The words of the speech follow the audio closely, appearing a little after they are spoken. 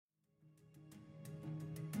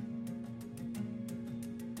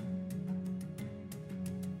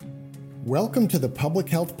Welcome to the Public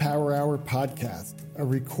Health Power Hour podcast, a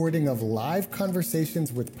recording of live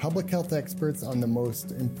conversations with public health experts on the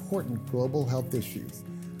most important global health issues.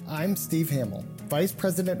 I'm Steve Hamill, Vice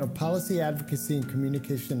President of Policy Advocacy and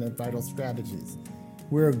Communication at Vital Strategies.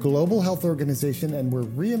 We're a global health organization and we're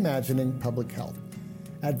reimagining public health.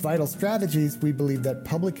 At Vital Strategies, we believe that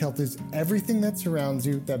public health is everything that surrounds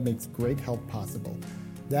you that makes great health possible.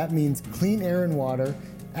 That means clean air and water,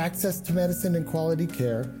 access to medicine and quality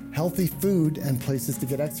care, healthy food and places to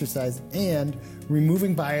get exercise, and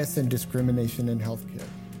removing bias and discrimination in healthcare.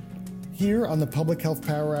 Here on the Public Health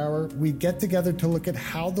Power Hour, we get together to look at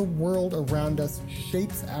how the world around us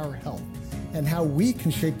shapes our health and how we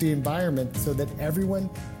can shape the environment so that everyone,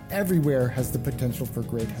 everywhere has the potential for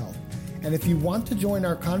great health. And if you want to join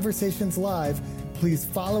our conversations live, please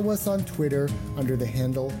follow us on Twitter under the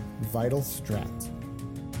handle VitalStrat.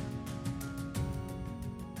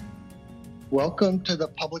 Welcome to the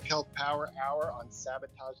Public Health Power Hour on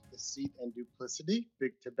Sabotage, Deceit, and Duplicity,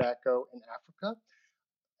 Big Tobacco in Africa.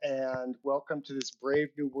 And welcome to this brave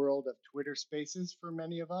new world of Twitter Spaces for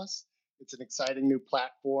many of us. It's an exciting new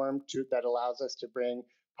platform that allows us to bring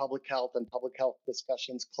public health and public health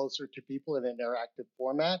discussions closer to people in an interactive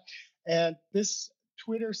format. And this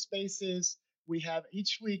Twitter Spaces, we have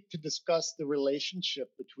each week to discuss the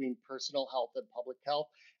relationship between personal health and public health.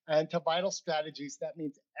 And to Vital Strategies, that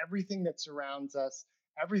means everything that surrounds us,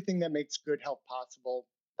 everything that makes good health possible.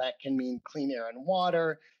 That can mean clean air and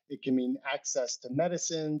water. It can mean access to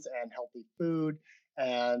medicines and healthy food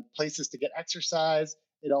and places to get exercise.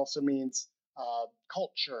 It also means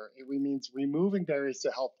culture. It means removing barriers to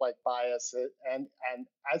health like bias. And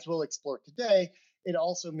as we'll explore today, it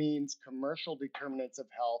also means commercial determinants of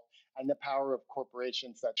health and the power of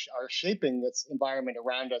corporations that are shaping this environment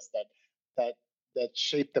around us that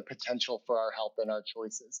shape the potential for our health and our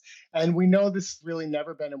choices. And we know this has really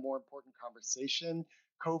never been a more important conversation.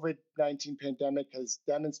 COVID-19 pandemic has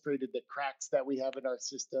demonstrated the cracks that we have in our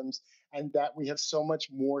systems and that we have so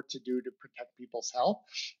much more to do to protect people's health.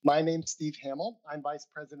 My name's Steve Hamill. I'm Vice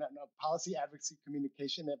President of Policy Advocacy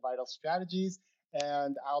Communication at Vital Strategies,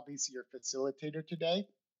 and I'll be your facilitator today.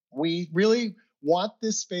 We really want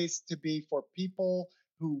this space to be for people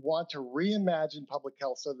who want to reimagine public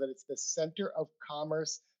health so that it's the center of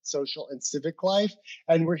commerce, social, and civic life.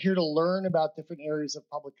 And we're here to learn about different areas of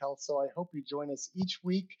public health. So I hope you join us each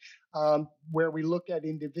week where we look at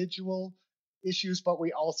individual issues, but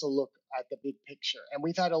we also look at the big picture. And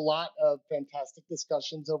we've had a lot of fantastic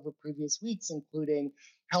discussions over previous weeks, including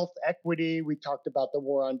health equity. We talked about the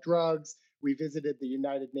war on drugs. We visited the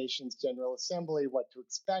United Nations General Assembly, what to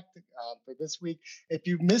expect for this week. If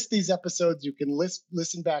you've missed these episodes, you can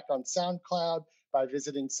listen back on SoundCloud by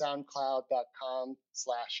visiting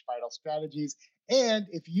soundcloud.com/Vital Strategies. And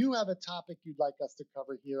if you have a topic you'd like us to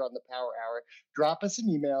cover here on the Power Hour, drop us an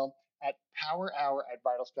email at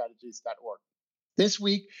powerhour@vitalstrategies.org. This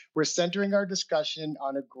week, we're centering our discussion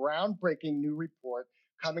on a groundbreaking new report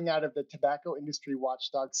coming out of the tobacco industry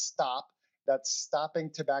watchdog STOP, that's Stopping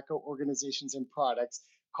Tobacco Organizations and Products,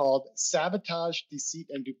 called Sabotage, Deceit,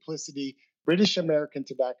 and Duplicity, British American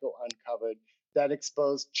Tobacco Uncovered, that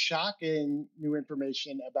exposed shocking new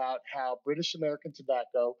information about how British American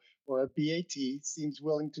Tobacco, or BAT, seems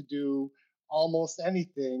willing to do almost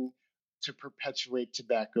anything to perpetuate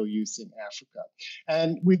tobacco use in Africa.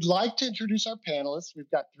 And we'd like to introduce our panelists. We've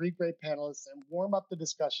got three great panelists and warm up the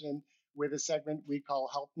discussion with a segment we call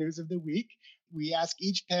Health News of the Week. We ask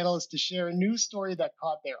each panelist to share a news story that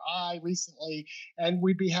caught their eye recently, and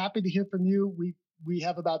we'd be happy to hear from you. We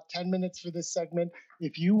have about 10 minutes for this segment.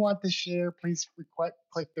 If you want to share, please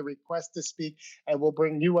click the request to speak, and we'll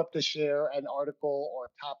bring you up to share an article or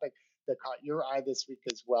topic that caught your eye this week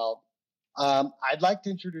as well. I'd like to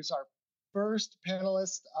introduce our first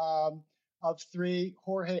panelist of three,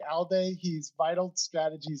 Jorge Alde. He's Vital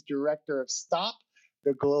Strategies Director of STOP,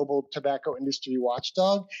 the global tobacco industry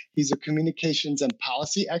watchdog. He's a communications and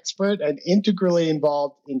policy expert and integrally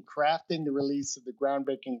involved in crafting the release of the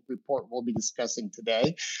groundbreaking report we'll be discussing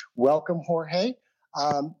today. Welcome, Jorge.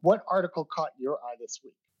 What article caught your eye this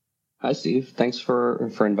week? Hi, Steve. Thanks for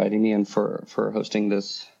inviting me and for hosting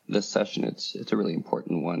this session. It's a really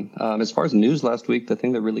important one. As far as news last week, the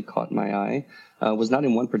thing that really caught my eye was not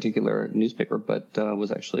in one particular newspaper, but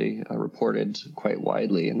was actually reported quite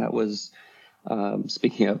widely, and that was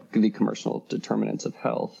speaking of the commercial determinants of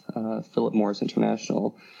health, Philip Morris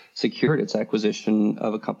International secured its acquisition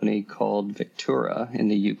of a company called Victura in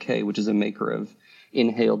the UK, which is a maker of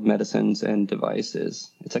inhaled medicines and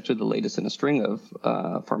devices. It's actually the latest in a string of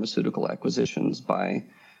pharmaceutical acquisitions by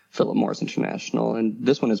Philip Morris International, and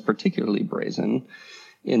this one is particularly brazen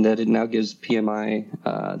in that it now gives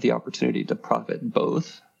PMI the opportunity to profit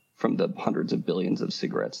both from the hundreds of billions of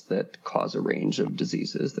cigarettes that cause a range of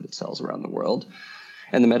diseases that it sells around the world,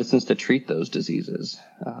 and the medicines to treat those diseases.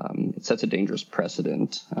 It sets a dangerous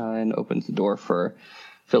precedent and opens the door for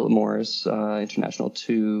Philip Morris International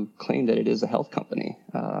to claim that it is a health company,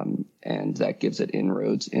 and that gives it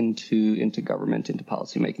inroads into government, into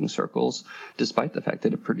policymaking circles, despite the fact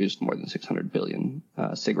that it produced more than 600 billion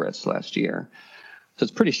cigarettes last year. So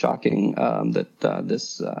it's pretty shocking that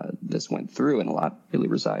this went through, and a lot really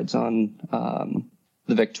resides on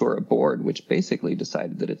the Vectura board, which basically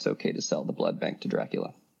decided that it's okay to sell the blood bank to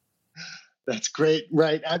Dracula. That's great,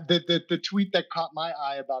 right? The tweet that caught my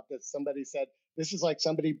eye about this, somebody said, this is like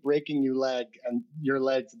somebody breaking your leg and your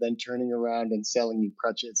legs, then turning around and selling you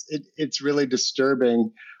crutches. It's really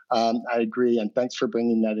disturbing. I agree, and thanks for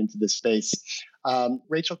bringing that into this space.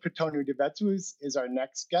 Rachel Katonu-Devetsu is our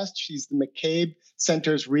next guest. She's the McCabe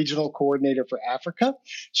Center's Regional Coordinator for Africa.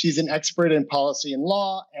 She's an expert in policy and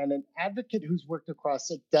law and an advocate who's worked across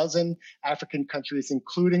a dozen African countries,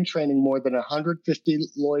 including training more than 150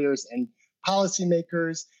 lawyers and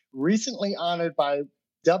policymakers, recently honored by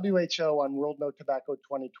WHO on World No Tobacco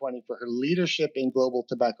 2020 for her leadership in global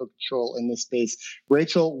tobacco control in this space.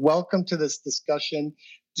 Rachel, welcome to this discussion.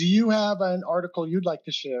 Do you have an article you'd like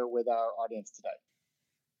to share with our audience today?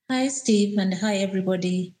 Hi, Steve, and hi,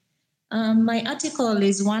 everybody. My article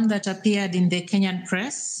is one that appeared in the Kenyan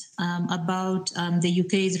press about the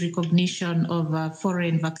UK's recognition of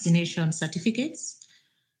foreign vaccination certificates.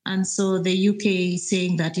 And so the UK is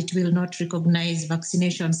saying that it will not recognize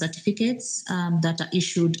vaccination certificates that are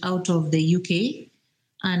issued out of the UK.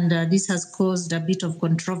 And this has caused a bit of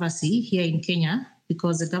controversy here in Kenya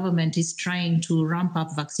because the government is trying to ramp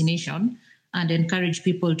up vaccination and encourage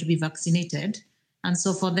people to be vaccinated. And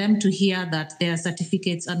so for them to hear that their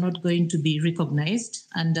certificates are not going to be recognized,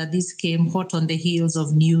 and this came hot on the heels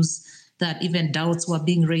of news that even doubts were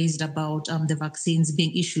being raised about the vaccines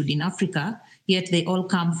being issued in Africa, yet they all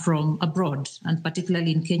come from abroad. And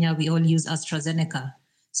particularly in Kenya, we all use AstraZeneca.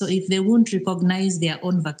 So if they won't recognize their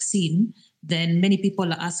own vaccine, then many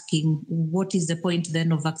people are asking, what is the point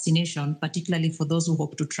then of vaccination, particularly for those who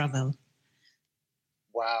hope to travel?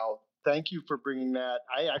 Wow. Thank you for bringing that.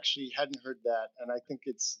 I actually hadn't heard that, and I think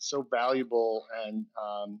it's so valuable and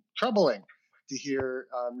troubling to hear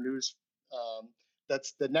news.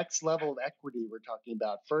 That's the next level of equity we're talking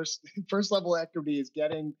about. First level equity is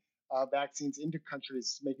getting vaccines into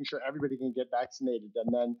countries, making sure everybody can get vaccinated,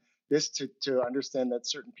 and then this to understand that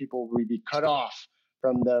certain people will be cut off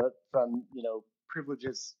from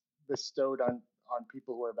privileges bestowed on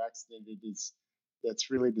people who are vaccinated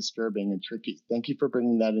that's really disturbing and tricky. Thank you for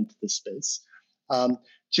bringing that into this space.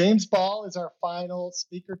 James Ball is our final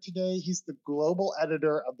speaker today. He's the global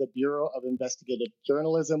editor of the Bureau of Investigative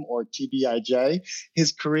Journalism, or TBIJ.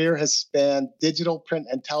 His career has spanned digital, print,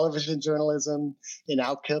 and television journalism in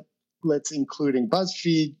outlets including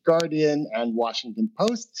BuzzFeed, Guardian, and Washington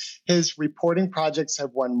Post. His reporting projects have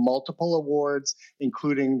won multiple awards,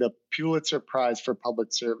 including the Pulitzer Prize for Public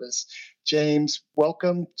Service. James,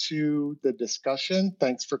 welcome to the discussion.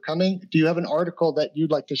 Thanks for coming. Do you have an article that you'd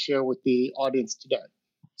like to share with the audience today?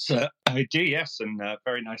 So I do, yes, and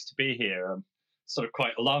very nice to be here. I'm sort of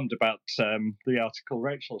quite alarmed about the article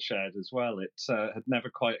Rachel shared as well. It had never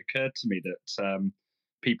quite occurred to me that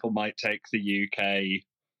people might take the UK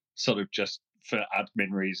sort of just for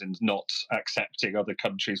admin reasons, not accepting other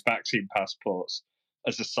countries' vaccine passports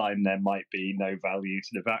as a sign there might be no value to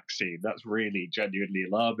the vaccine. That's really genuinely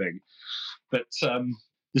alarming. But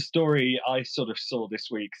the story I sort of saw this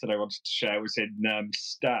week that I wanted to share was in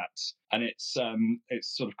Stats, and it's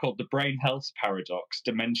sort of called the brain health paradox.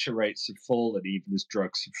 Dementia rates have fallen even as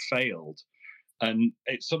drugs have failed. And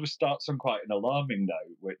it sort of starts on quite an alarming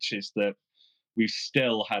note, which is that we've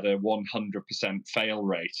still had a 100% fail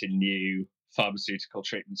rate in new pharmaceutical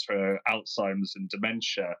treatments for Alzheimer's and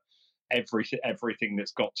dementia. Everything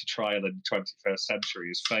that's got to trial in the 21st century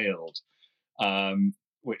has failed,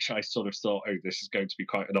 which I sort of thought, oh, this is going to be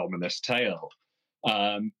quite an ominous tale.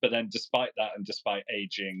 But then despite that, and despite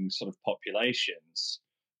aging sort of populations,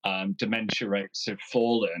 dementia rates have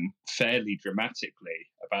fallen fairly dramatically,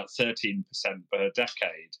 about 13% per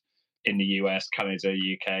decade in the US, Canada,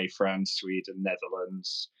 UK, France, Sweden,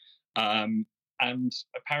 Netherlands. And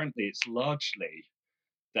apparently it's largely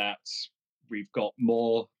that we've got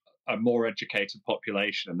a more educated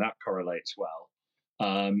population, and that correlates well,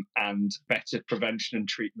 and better prevention and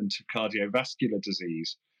treatment of cardiovascular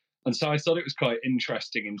disease. And so I thought it was quite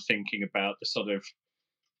interesting in thinking about the sort of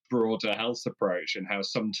broader health approach and how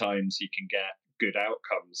sometimes you can get good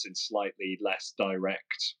outcomes in slightly less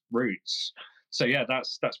direct routes. So yeah,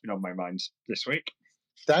 that's been on my mind this week.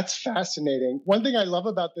 That's fascinating. One thing I love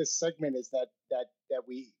about this segment is that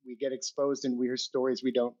we get exposed and we hear stories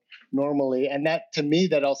we don't normally, and that to me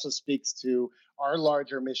that also speaks to our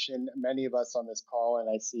larger mission. Many of us on this call, and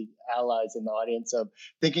I see allies in the audience, of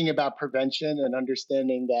thinking about prevention and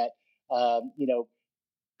understanding that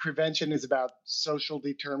prevention is about social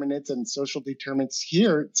determinants, and social determinants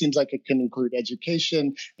here, it seems like it can include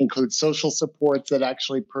education, include social supports that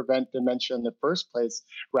actually prevent dementia in the first place,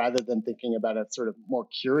 rather than thinking about a sort of more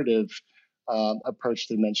curative approach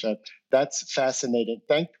to dementia. That's fascinating.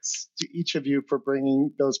 Thanks to each of you for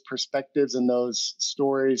bringing those perspectives and those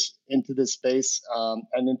stories into this space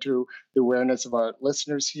and into the awareness of our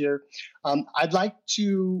listeners here. I'd like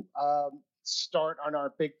to start on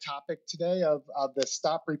our big topic today of the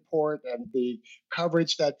STOP report and the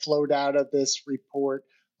coverage that flowed out of this report,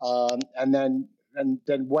 and then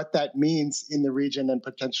what that means in the region and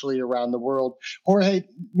potentially around the world. Jorge,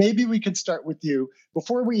 maybe we could start with you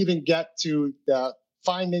before we even get to the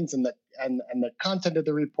findings and the content of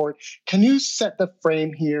the report. Can you set the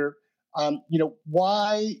frame here?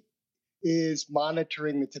 Why is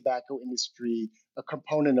monitoring the tobacco industry a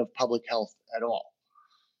component of public health at all?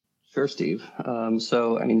 Sure, Steve.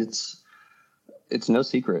 So, I mean, it's no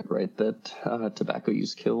secret, right, that tobacco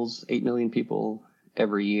use kills 8 million people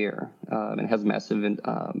every year. It has a massive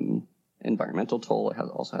environmental toll. It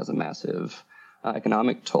also has a massive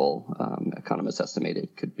economic toll. Economists estimate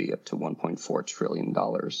it could be up to $1.4 trillion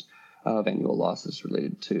of annual losses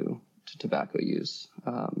related to tobacco use.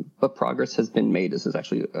 But progress has been made. This is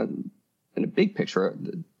actually, in a big picture,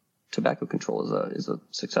 tobacco control is a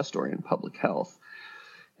success story in public health.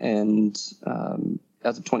 And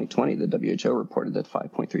as of 2020, the WHO reported that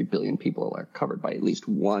 5.3 billion people are covered by at least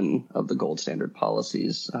one of the gold standard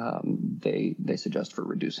policies they suggest for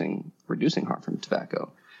reducing harm from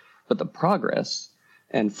tobacco. But the progress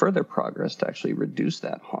and further progress to actually reduce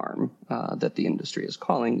that harm that the industry is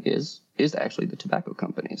calling is actually the tobacco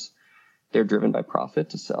companies. They're driven by profit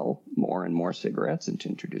to sell more and more cigarettes and to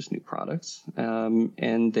introduce new products,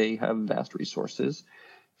 and they have vast resources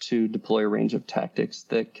to deploy a range of tactics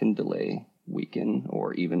that can delay, weaken,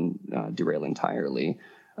 or even derail entirely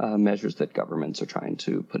measures that governments are trying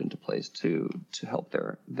to put into place to help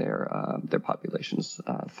their populations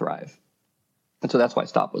thrive. And so that's why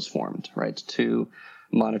STOP was formed, right? To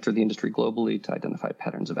monitor the industry globally, to identify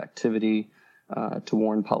patterns of activity, to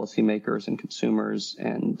warn policymakers and consumers,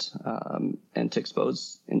 and to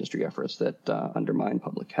expose industry efforts that undermine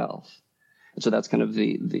public health. And so that's kind of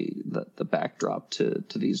the backdrop to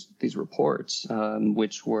these reports,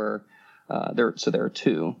 which were there. So there are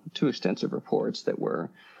two extensive reports that were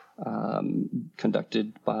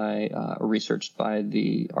conducted by or researched by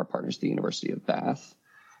our partners, the University of Bath.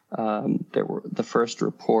 There were the first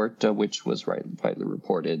report, which was rightly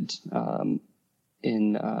reported through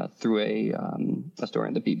a story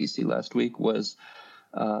on the BBC last week, was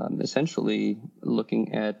essentially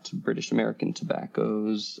looking at British American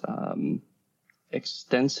Tobacco's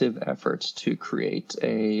extensive efforts to create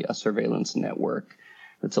a surveillance network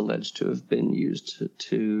that's alleged to have been used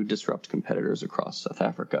to disrupt competitors across South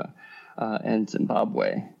Africa and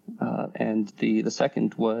Zimbabwe. And the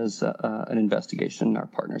second was an investigation our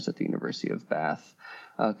partners at the University of Bath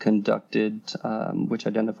conducted, which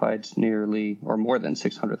identified nearly or more than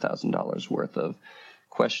 $600,000 worth of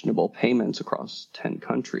questionable payments across 10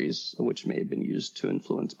 countries, which may have been used to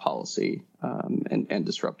influence policy and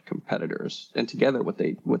disrupt competitors. And together, what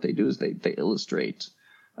they do is they illustrate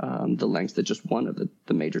the lengths that just one of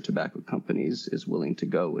the major tobacco companies is willing to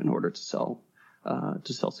go in order to sell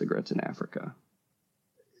cigarettes in Africa.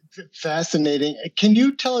 Fascinating. Can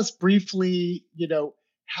you tell us briefly,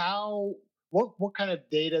 what kind of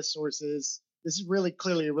data sources? This is really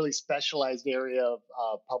clearly a really specialized area of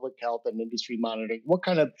public health and industry monitoring. What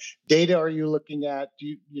kind of data are you looking at?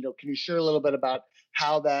 Can you share a little bit about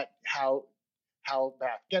how Bath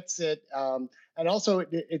gets it? And also,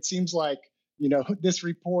 it seems like this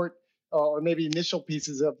report or maybe initial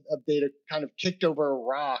pieces of data kind of kicked over a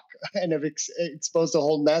rock and have exposed a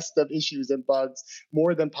whole nest of issues and bugs,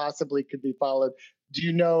 more than possibly could be followed. Do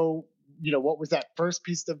you know what was that first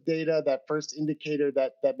piece of data, that first indicator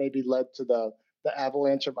that maybe led to the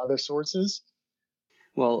avalanche of other sources?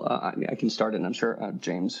 Well, I can start, and I'm sure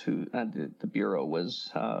James, who the Bureau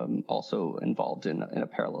was also involved in a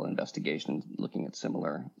parallel investigation looking at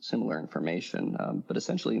similar information. But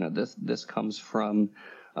essentially, this comes from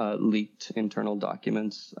leaked internal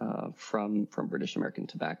documents from British American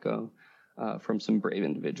Tobacco, from some brave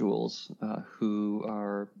individuals who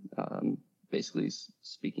are basically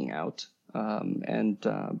speaking out and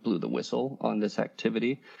blew the whistle on this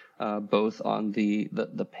activity, both on the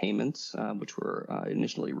payments, which were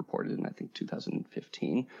initially reported in, I think,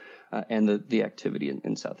 2015, and the activity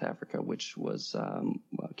in South Africa, which was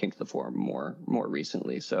came to the fore more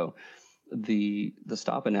recently. So the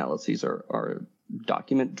stop analyses are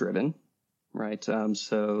document driven, right?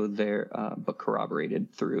 So they're but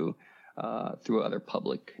corroborated through other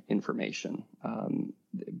public information,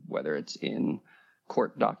 whether it's in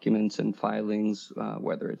court documents and filings,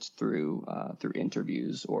 whether it's through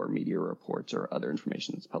interviews or media reports or other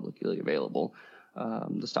information that's publicly available.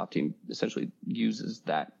 The STOP team essentially uses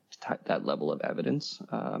that level of evidence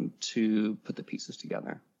to put the pieces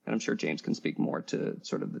together. And I'm sure James can speak more to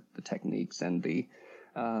sort of the techniques and the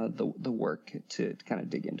work to kind of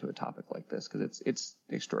dig into a topic like this, because it's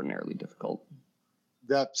extraordinarily difficult.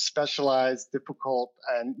 That's specialized, difficult,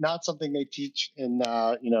 and not something they teach in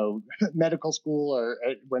medical school or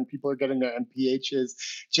when people are getting their MPHs.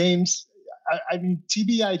 James, I mean,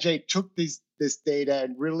 TBIJ took this data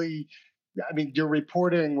and really, I mean, your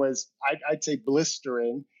reporting was, I'd say,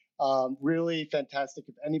 blistering, really fantastic.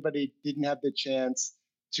 If anybody didn't have the chance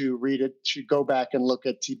to read it, to go back and look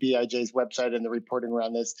at TBIJ's website and the reporting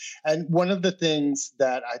around this. And one of the things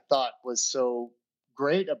that I thought was so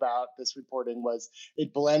great about this reporting was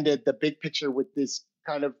it blended the big picture with this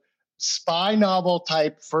kind of spy novel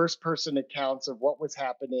type first person accounts of what was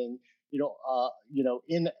happening,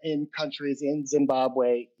 in countries, in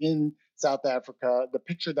Zimbabwe, in South Africa, the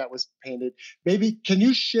picture that was painted. Maybe can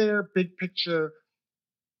you share big picture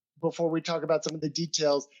before we talk about some of the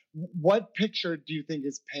details? What picture do you think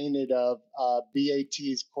is painted of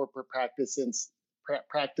BAT's corporate practices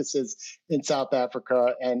in South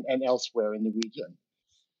Africa and elsewhere in the region?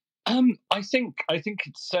 I think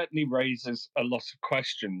it certainly raises a lot of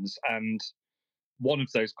questions, and one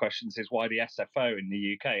of those questions is why the SFO in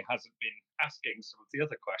the UK hasn't been asking some of the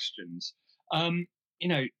other questions.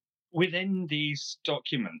 Within these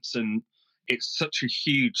documents, and it's such a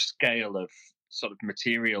huge scale of sort of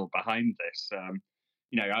material behind this.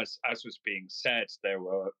 As was being said, there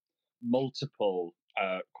were multiple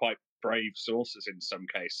quite brave sources in some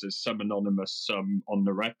cases, some anonymous, some on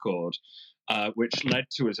the record, which led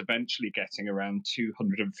to us eventually getting around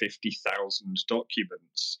 250,000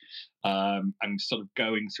 documents, and sort of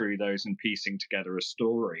going through those and piecing together a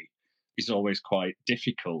story is always quite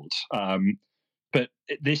difficult. But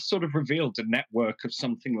this sort of revealed a network of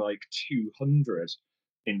something like 200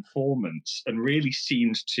 informants, and really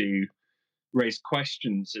seemed to raise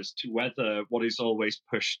questions as to whether what is always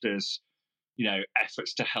pushed as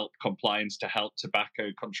efforts to help compliance, to help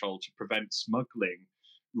tobacco control, to prevent smuggling,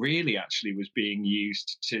 really actually was being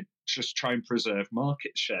used to just try and preserve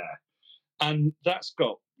market share. And that's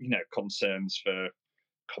got, concerns for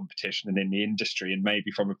competition and in the industry. And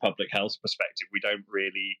maybe from a public health perspective, we don't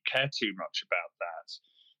really care too much about that.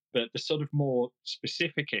 But the sort of more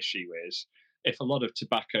specific issue is if a lot of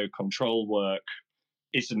tobacco control work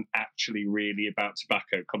isn't actually really about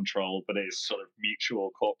tobacco control, but is sort of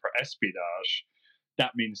mutual corporate espionage,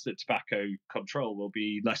 that means that tobacco control will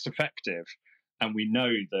be less effective. And we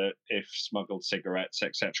know that if smuggled cigarettes,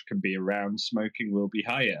 etc., can be around, smoking will be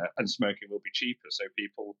higher and smoking will be cheaper. So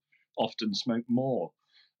people often smoke more.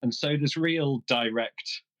 And so there's real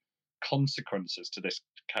direct consequences to this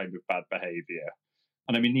kind of bad behavior.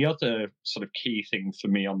 And I mean, the other sort of key thing for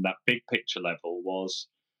me on that big picture level was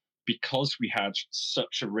because we had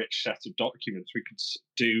such a rich set of documents, we could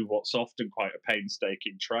do what's often quite a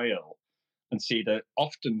painstaking trail and see that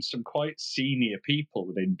often some quite senior people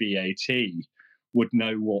within BAT would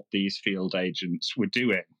know what these field agents were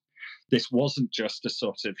doing. This wasn't just a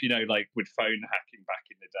sort of, like with phone hacking back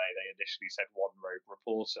in the day, they initially said one rogue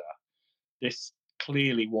reporter. This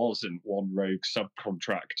clearly wasn't one rogue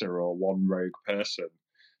subcontractor or one rogue person.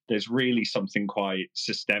 There's really something quite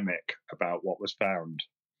systemic about what was found.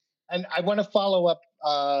 And I want to follow up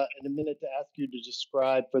in a minute to ask you to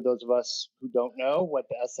describe, for those of us who don't know, what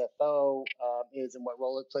the SFO is and what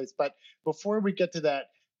role it plays. But before we get to that,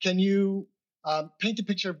 can you paint a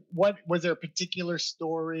picture of what was there a particular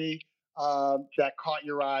story that caught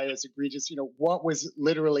your eye as egregious? What was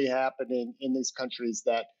literally happening in these countries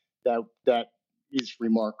that is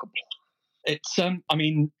remarkable? It's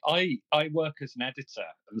I work as an editor,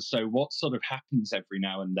 and so what sort of happens every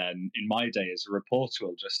now and then in my day as a reporter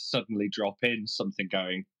will just suddenly drop in something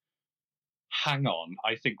going, hang on,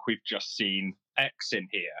 I think we've just seen X in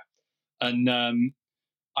here. And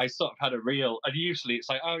I sort of had and usually it's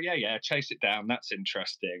like, oh yeah, chase it down, that's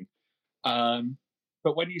interesting.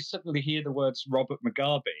 But when you suddenly hear the words Robert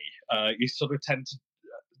Mugabe, you sort of tend to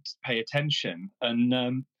pay attention.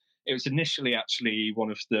 And it was initially actually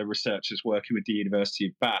one of the researchers working with the University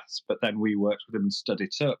of Bath, but then we worked with them and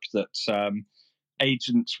studied up that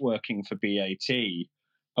agents working for BAT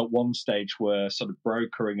at one stage were sort of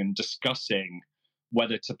brokering and discussing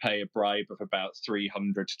whether to pay a bribe of about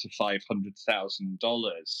 $300,000 to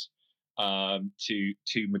 $500,000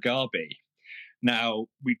 to Mugabe. Now,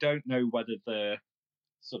 we don't know whether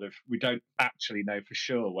we don't actually know for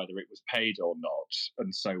sure whether it was paid or not,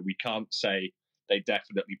 and so we can't say they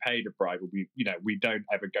definitely paid a bribe. We don't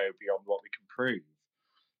ever go beyond what we can prove.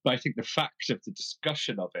 But I think the fact of the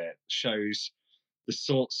discussion of it shows the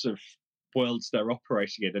sorts of worlds they're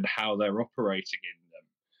operating in and how they're operating in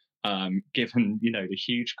them, given the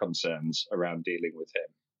huge concerns around dealing with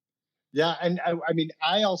him. Yeah, and I mean,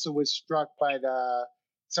 I also was struck by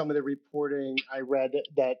some of the reporting I read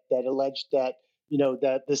that alleged that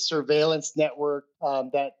that the surveillance network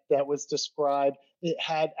that was described, it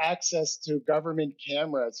had access to government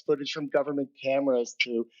cameras, footage from government cameras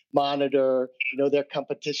to monitor their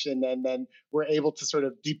competition, and then were able to sort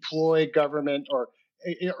of deploy government or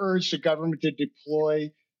urge the government to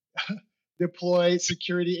deploy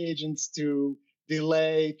security agents to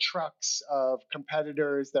delay trucks of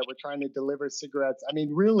competitors that were trying to deliver cigarettes. I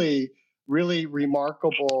mean, really, really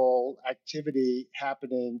remarkable activity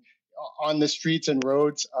happening on the streets and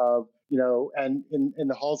roads of, and in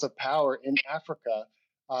the halls of power in Africa,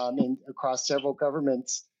 and across several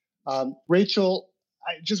governments. Rachel,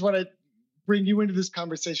 I just want to bring you into this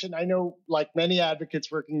conversation. I know, like many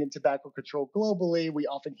advocates working in tobacco control globally, we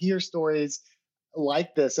often hear stories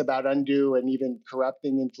like this about undue and even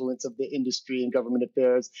corrupting influence of the industry and government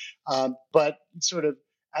affairs. But sort of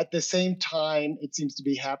at the same time, it seems to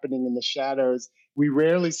be happening in the shadows. We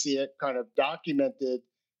rarely see it kind of documented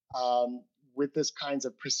with this kinds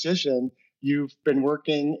of precision. You've been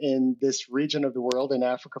working in this region of the world, in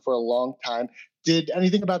Africa, for a long time. Did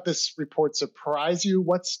anything about this report surprise you?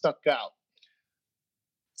 What stuck out?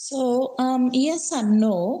 So yes and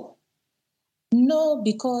no. No,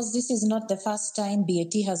 because this is not the first time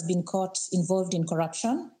BAT has been caught involved in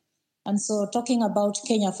corruption. And so talking about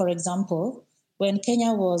Kenya, for example, when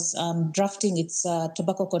Kenya was drafting its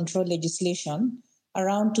tobacco control legislation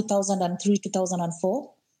around 2003,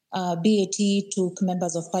 2004, BAT took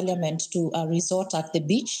members of parliament to a resort at the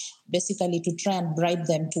beach, basically to try and bribe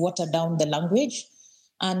them to water down the language.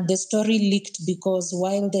 And the story leaked because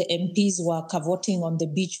while the MPs were cavorting on the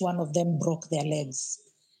beach, one of them broke their legs.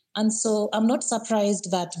 And so I'm not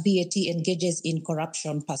surprised that BAT engages in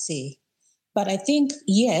corruption per se. But I think,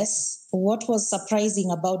 yes, what was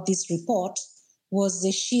surprising about this report was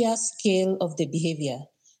the sheer scale of the behavior.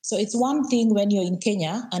 So it's one thing when you're in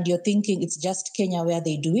Kenya and you're thinking it's just Kenya where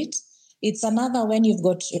they do it. It's another when you've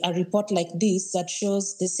got a report like this that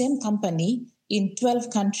shows the same company in 12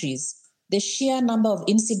 countries, the sheer number of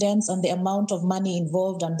incidents and the amount of money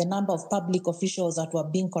involved and the number of public officials that were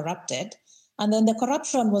being corrupted. And then the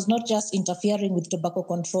corruption was not just interfering with tobacco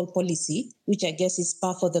control policy, which I guess is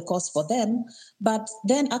par for the course for them, but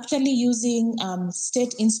then actually using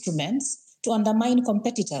state instruments to undermine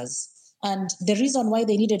competitors. And the reason why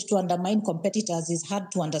they needed to undermine competitors is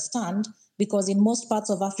hard to understand, because in most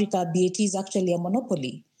parts of Africa, BAT is actually a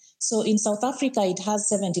monopoly. So in South Africa, it has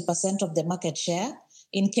 70% of the market share.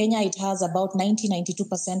 In Kenya, it has about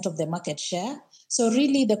 92% of the market share. So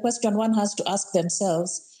really the question one has to ask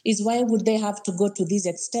themselves is, why would they have to go to these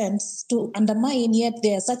extents to undermine, yet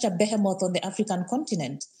they are such a behemoth on the African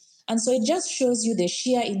continent? And so it just shows you the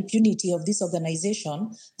sheer impunity of this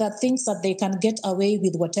organization that thinks that they can get away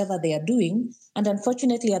with whatever they are doing. And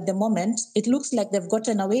unfortunately, at the moment, it looks like they've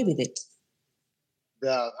gotten away with it.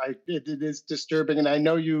 Yeah, it is disturbing, and I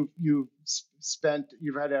know you've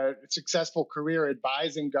had a successful career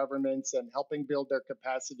advising governments and helping build their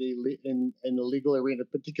capacity in the legal arena,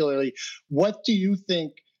 particularly. What do you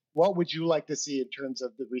think? What would you like to see in terms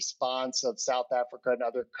of the response of South Africa and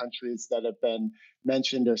other countries that have been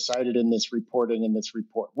mentioned or cited in this reporting in this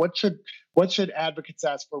report? What should advocates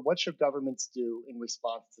ask for? What should governments do in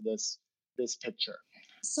response to this picture?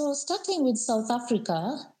 So starting with South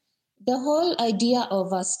Africa, the whole idea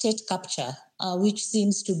of a state capture, which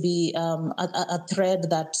seems to be a thread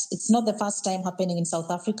that it's not the first time happening in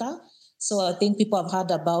South Africa. So I think people have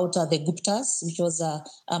heard about the Guptas, which was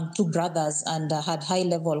two brothers and had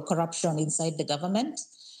high-level corruption inside the government.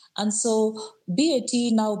 And so BAT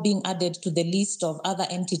now being added to the list of other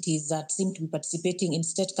entities that seem to be participating in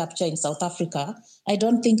state capture in South Africa, I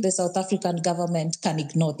don't think the South African government can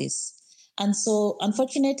ignore this. And so,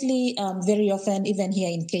 unfortunately, very often, even here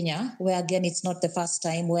in Kenya, where again, it's not the first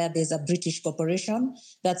time where there's a British corporation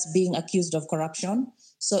that's being accused of corruption.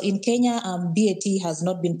 So in Kenya, BAT has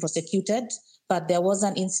not been prosecuted, but there was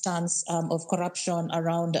an instance of corruption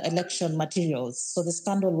around election materials. So the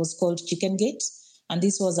scandal was called Chickengate, and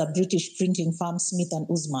this was a British printing firm, Smith and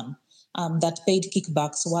Usman, that paid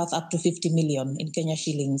kickbacks worth up to 50 million in Kenya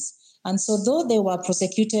shillings. And so though they were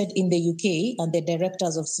prosecuted in the UK and the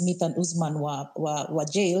directors of Smith and Usman were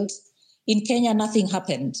jailed, in Kenya nothing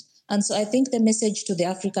happened. And so I think the message to the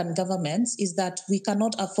African governments is that we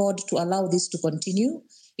cannot afford to allow this to continue.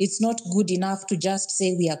 It's not good enough to just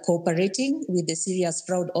say we are cooperating with the Serious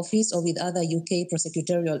Fraud Office or with other UK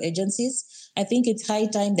prosecutorial agencies. I think it's high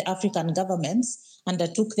time the African governments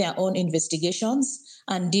undertook their own investigations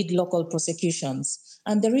and did local prosecutions.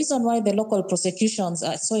 And the reason why the local prosecutions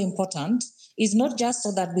are so important is not just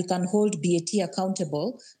so that we can hold BAT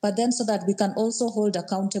accountable, but then so that we can also hold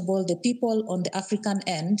accountable the people on the African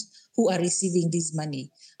end who are receiving this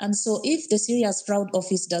money. And so if the Serious Fraud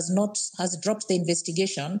Office has dropped the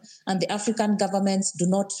investigation and the African governments do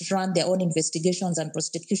not run their own investigations and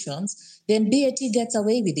prosecutions, then BAT gets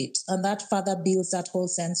away with it. And that further builds that whole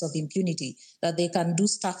sense of impunity that they can do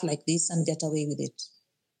stuff like this and get away with it.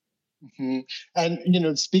 Mm-hmm.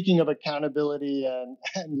 And, speaking of accountability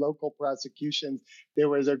and local prosecutions, there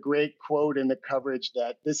was a great quote in the coverage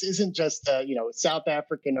that this isn't just a, South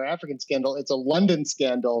African or African scandal. It's a London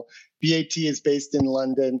scandal. BAT is based in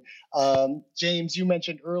London. James, you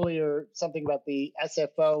mentioned earlier something about the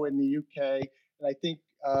SFO in the UK, and I think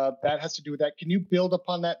that has to do with that. Can you build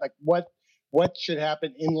upon that? Like what should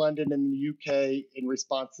happen in London and the UK in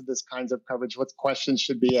response to this kinds of coverage? What questions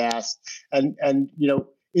should be asked? And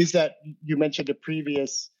is that, you mentioned a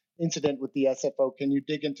previous incident with the SFO. Can you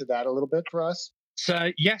dig into that a little bit for us? So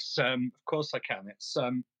yes, of course I can. It's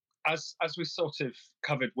as we sort of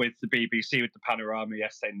covered with the BBC, with the panorama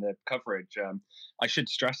yesterday in the coverage. I should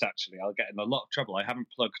stress, actually, I'll get in a lot of trouble. I haven't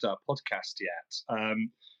plugged our podcast yet.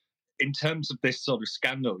 In terms of this sort of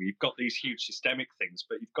scandal, you've got these huge systemic things,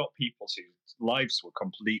 but you've got people whose lives were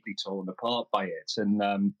completely torn apart by it. And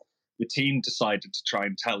the team decided to try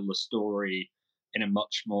and tell the story in a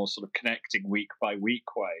much more sort of connecting week by week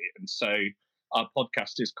way. And so our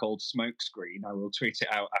podcast is called Smokescreen. I will tweet it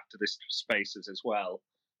out after this Spaces as well.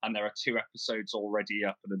 And there are 2 episodes already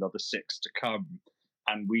up and another 6 to come.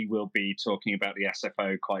 And we will be talking about the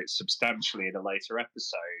SFO quite substantially in a later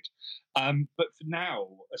episode. But for now,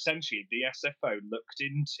 essentially, the SFO looked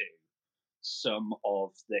into some of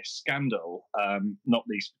this scandal, not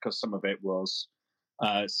least because some of it was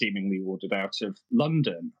seemingly ordered out of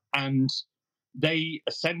London. And they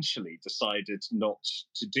essentially decided not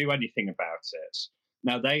to do anything about it.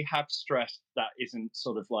 Now, they have stressed that isn't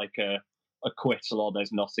sort of like a acquittal or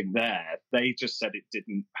there's nothing there. They just said it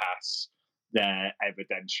didn't pass their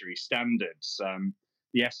evidentiary standards.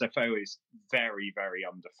 The SFO is very, very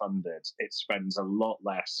underfunded. It spends a lot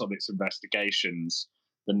less on its investigations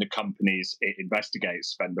than the companies it investigates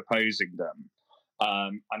spend opposing them.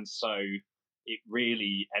 And so it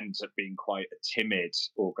really ends up being quite a timid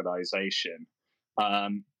organisation.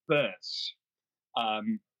 But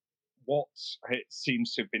what it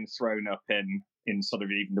seems to have been thrown up in sort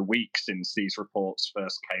of even the week since these reports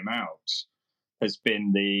first came out has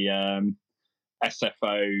been the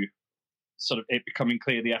SFO, sort of it becoming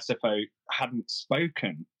clear the SFO hadn't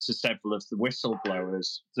spoken to several of the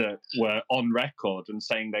whistleblowers that were on record and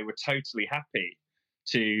saying they were totally happy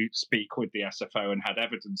to speak with the SFO and had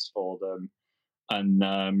evidence for them, and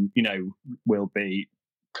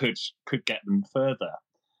could get them further.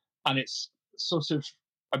 And it's sort of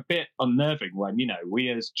a bit unnerving when, we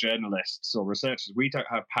as journalists or researchers, we don't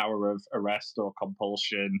have power of arrest or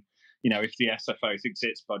compulsion. If the SFO thinks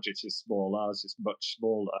its budget is small, ours is much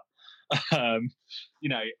smaller. And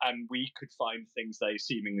we could find things they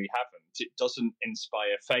seemingly haven't. It doesn't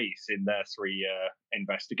inspire faith in their 3-year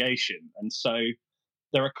investigation. And so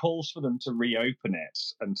there are calls for them to reopen it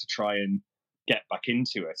and to try and get back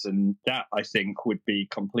into it. And that, I think, would be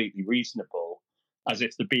completely reasonable, as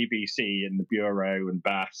if the BBC and the Bureau and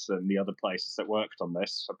Bath and the other places that worked on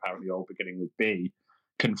this, apparently all beginning with B,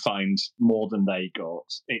 can find more than they got.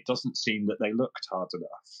 It doesn't seem that they looked hard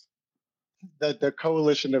enough. The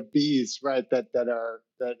coalition of bees, right?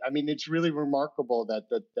 It's really remarkable that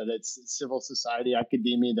it's civil society,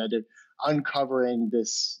 academia that are uncovering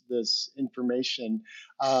this information.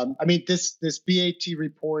 This BAT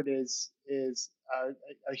report is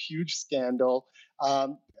a huge scandal.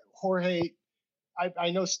 Jorge,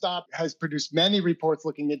 I know STOP has produced many reports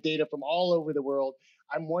looking at data from all over the world.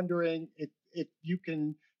 I'm wondering if you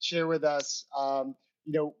can share with us,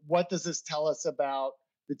 what does this tell us about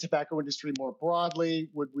the tobacco industry more broadly?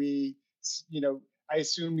 Would we, I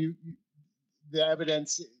assume the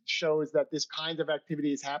evidence shows that this kind of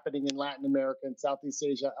activity is happening in Latin America and Southeast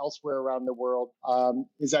Asia, elsewhere around the world.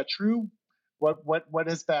 Is that true? What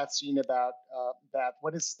has Beth seen about that?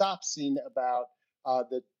 What has Stop seen about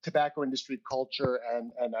the tobacco industry culture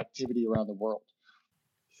and activity around the world?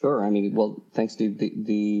 Sure. I mean, well, thanks, Steve.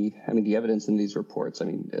 The evidence in these reports, I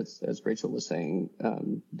mean, as Rachel was saying,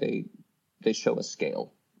 they show a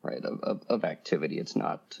scale, right, of activity. It's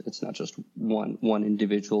not just one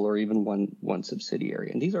individual or even one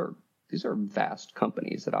subsidiary. And these are vast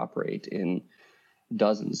companies that operate in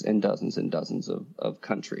dozens and dozens and dozens of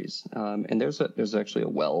countries. And there's actually a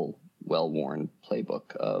well-worn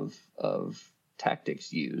playbook of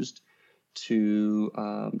tactics used to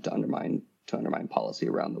undermine policy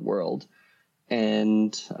around the world.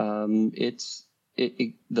 And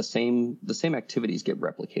the same activities get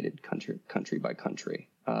replicated country by country,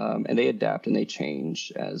 and they adapt and they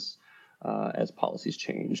change as policies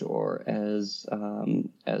change or as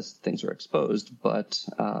things are exposed. But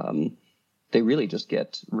they really just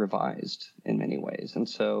get revised in many ways. And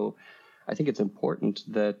so I think it's important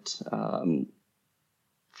that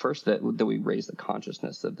first that we raise the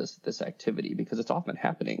consciousness of this activity, because it's often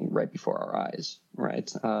happening right before our eyes,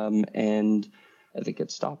 right? And I think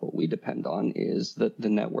at Stop, what we depend on is the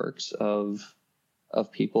networks of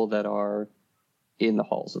people that are in the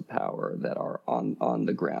halls of power, that are on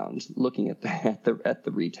the ground, looking at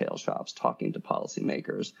the retail shops, talking to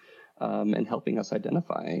policymakers, and helping us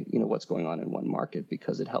identify, what's going on in one market,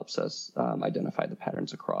 because it helps us identify the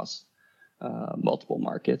patterns across multiple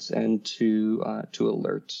markets, and to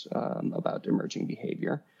alert about emerging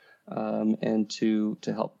behavior, and to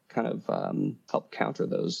help kind of help counter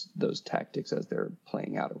those tactics as they're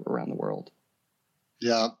playing out around the world.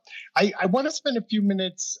 Yeah, I want to spend a few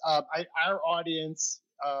minutes. Our audience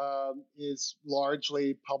is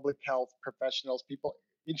largely public health professionals, people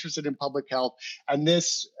interested in public health, and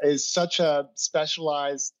this is such a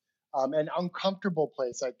specialized and uncomfortable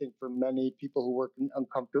place, I think, for many people who work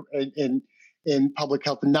in public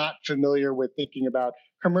health, not familiar with thinking about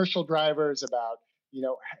commercial drivers, about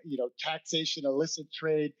taxation, illicit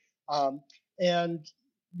trade, and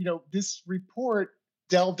this report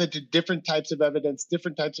delved into different types of evidence,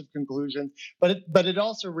 different types of conclusions, but it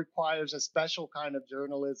also requires a special kind of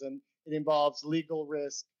journalism. It involves legal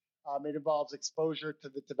risk. It involves exposure to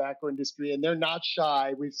the tobacco industry, and they're not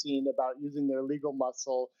shy, we've seen, about using their legal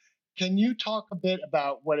muscle. Can you talk a bit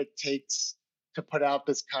about what it takes to put out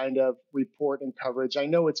this kind of report and coverage? I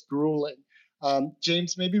know it's grueling.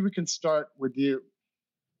 James, maybe we can start with you.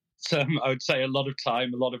 I would say a lot of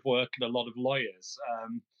time, a lot of work, and a lot of lawyers.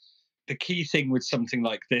 The key thing with something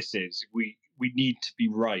like this is we need to be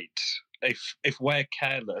right. If we're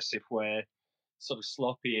careless, if we're sort of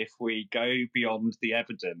sloppy, if we go beyond the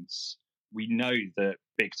evidence, we know that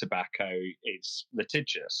big tobacco is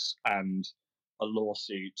litigious, and a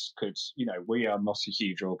lawsuit could, we are not a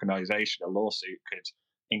huge organization. A lawsuit could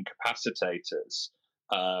incapacitate us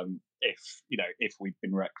if we've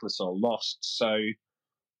been reckless or lost. So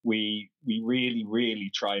we really, really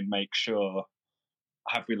try and make sure,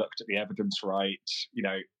 have we looked at the evidence right?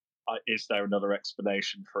 Is there another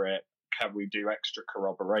explanation for it? Can we do extra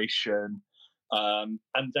corroboration? And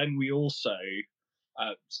then we also,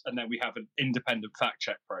 and then we have an independent fact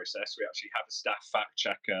check process. We actually have a staff fact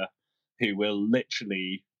checker who will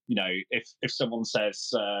literally, if someone says,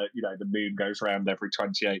 the moon goes round every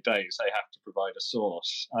 28 days, they have to provide a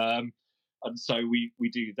source. And so we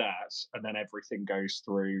do that, and then everything goes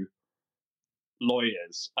through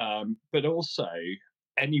lawyers. But also,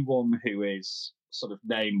 anyone who is sort of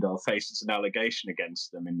named or faces an allegation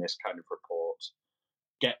against them in this kind of report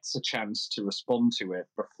gets a chance to respond to it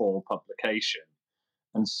before publication.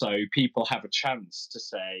 And so people have a chance to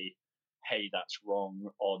say, hey, that's wrong,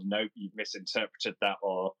 or no, you've misinterpreted that,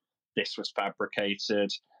 or this was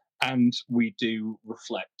fabricated. And we do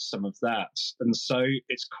reflect some of that. And so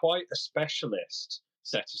it's quite a specialist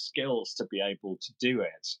set of skills to be able to do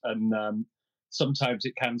it. And sometimes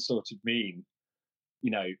it can sort of mean,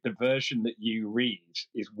 the version that you read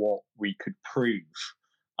is what we could prove.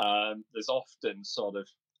 There's often sort of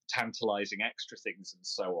tantalizing extra things and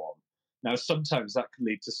so on. Now, sometimes that can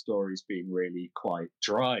lead to stories being really quite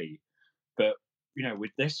dry. But,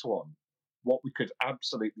 with this one, what we could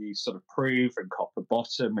absolutely sort of prove and copper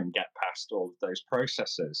bottom and get past all of those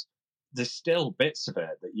processes, there's still bits of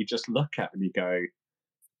it that you just look at and you go,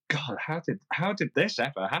 God, how did this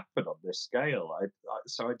ever happen on this scale?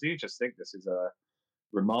 So I do just think this is a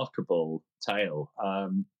remarkable tale.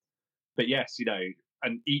 But yes,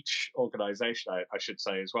 and each organization, I should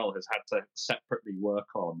say as well, has had to separately work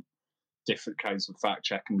on different kinds of fact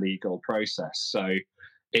check and legal process. So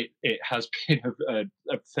it has been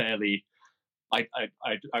a fairly, I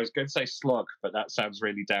was going to say slog, but that sounds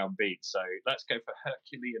really downbeat. So let's go for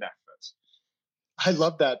Herculean effort. I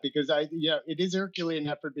love that because it is Herculean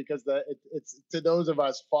effort because it's to those of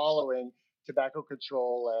us following tobacco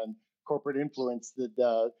control and corporate influence that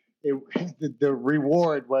the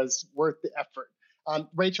reward was worth the effort.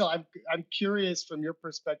 Rachel, I'm curious from your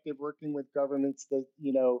perspective, working with governments that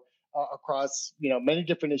across many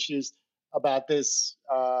different issues about this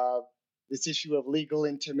this issue of legal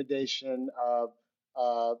intimidation of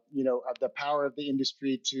of the power of the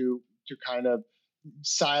industry to kind of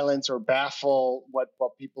silence or baffle what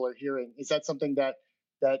people are hearing. Is that something that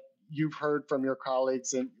you've heard from your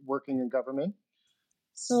colleagues in working in government?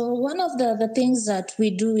 So one of the things that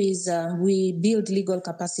we do is we build legal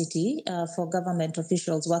capacity for government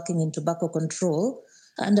officials working in tobacco control.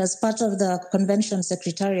 And as part of the convention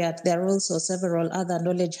secretariat, there are also several other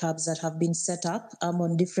knowledge hubs that have been set up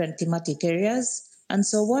on different thematic areas. And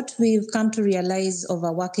so what we've come to realize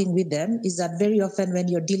over working with them is that very often when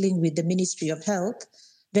you're dealing with the Ministry of Health,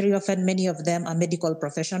 very often many of them are medical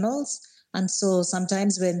professionals. And so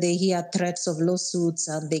sometimes when they hear threats of lawsuits,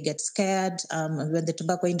 they get scared. When the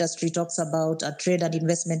tobacco industry talks about trade and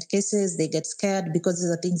investment cases, they get scared because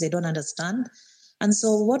these are things they don't understand. And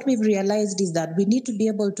so what we've realized is that we need to be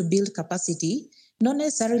able to build capacity, not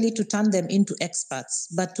necessarily to turn them into experts,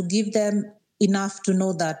 but to give them enough to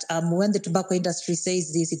know that when the tobacco industry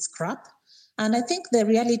says this, it's crap. And I think the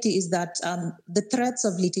reality is that the threats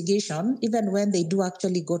of litigation, even when they do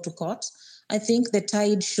actually go to court, I think the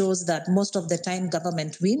tide shows that most of the time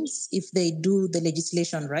government wins if they do the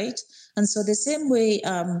legislation right. And so the same way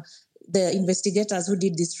the investigators who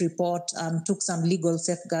did this report took some legal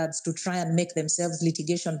safeguards to try and make themselves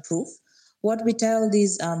litigation proof. What we tell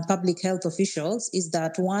these public health officials is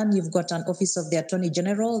that, one, you've got an Office of the Attorney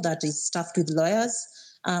General that is staffed with lawyers.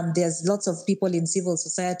 There's lots of people in civil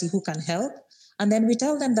society who can help. And then we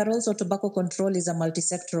tell them that also tobacco control is a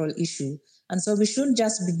multi-sectoral issue. And so we shouldn't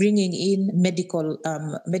just be bringing in medical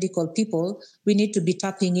people. We need to be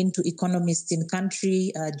tapping into economists in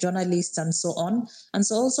country, journalists, and so on. And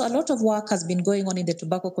so also a lot of work has been going on in the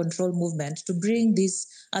tobacco control movement to bring these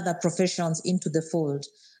other professions into the fold.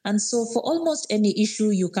 And so for almost any issue,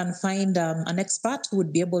 you can find an expert who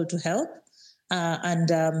would be able to help, and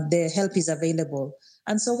the help is available.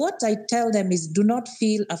 And so what I tell them is, do not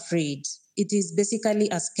feel afraid. It is basically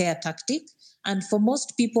a scare tactic. And for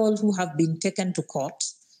most people who have been taken to court,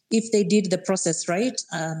 if they did the process right,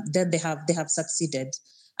 then they have succeeded.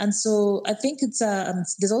 And so I think it's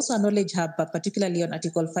there's also a knowledge hub, particularly on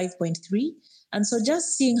Article 5.3. And so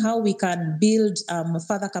just seeing how we can build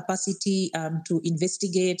further capacity to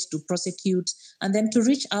investigate, to prosecute, and then to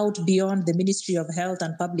reach out beyond the Ministry of Health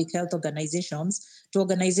and public health organizations to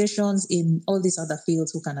organizations in all these other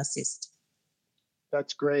fields who can assist.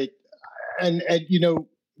 That's great. And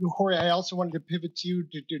Jorge, I also wanted to pivot to you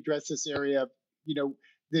to address this area of,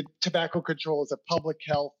 the tobacco control is a public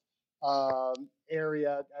health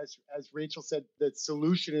area. As Rachel said, the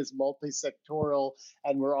solution is multi-sectoral,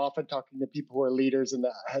 and we're often talking to people who are leaders in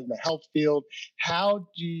the health field. How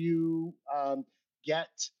do you get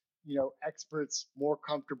experts more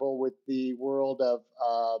comfortable with the world of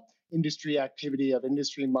industry activity, of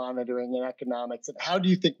industry monitoring and economics? And how do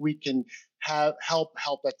you think we can help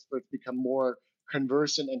experts become more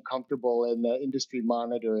conversant and comfortable in the industry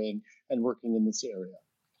monitoring and working in this area?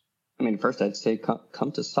 I mean, first I'd say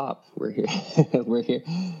come to SOP. We're here,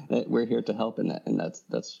 we're here to help, and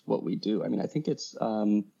that's what we do. I mean, I think it's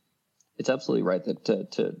absolutely right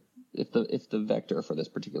that if the vector for this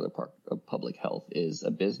particular part of public health is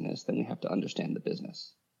a business, then we have to understand the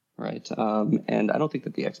business, right? And I don't think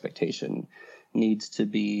that the expectation needs to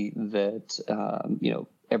be that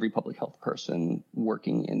every public health person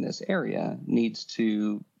working in this area needs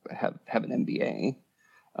to have an MBA.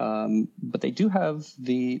 But they do have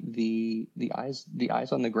the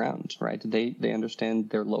eyes on the ground, right? They understand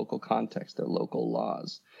their local context, their local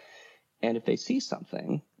laws, and if they see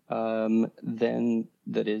something, then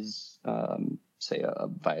that is, say, a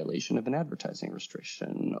violation of an advertising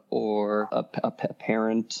restriction or a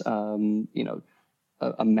parent,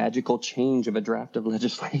 a magical change of a draft of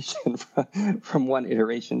legislation from one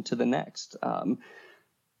iteration to the next.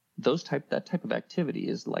 That type of activity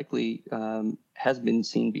is likely has been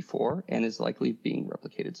seen before and is likely being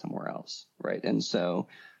replicated somewhere else, right? And so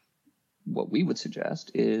what we would suggest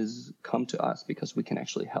is come to us because we can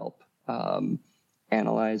actually help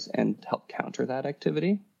analyze and help counter that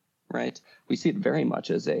activity, right? We see it very much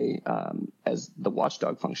as as the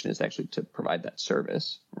watchdog function is actually to provide that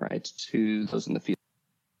service, right, to those in the field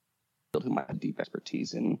who might have deep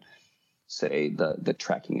expertise in say, the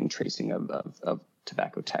tracking and tracing of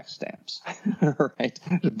tobacco tax stamps, right?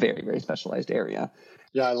 Very, very specialized area.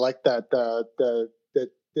 Yeah, I like that.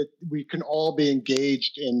 That we can all be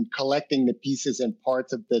engaged in collecting the pieces and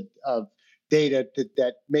parts of data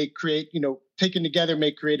that may create, taken together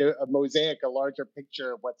may create a mosaic, a larger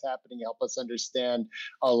picture of what's happening, help us understand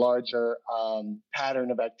a larger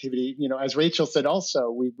pattern of activity. As Rachel said, also,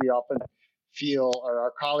 we often feel, or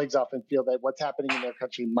our colleagues often feel, that what's happening in their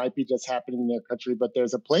country might be just happening in their country, but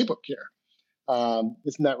there's a playbook here.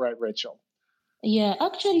 Isn't that right, Rachel? Yeah,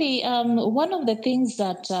 actually, one of the things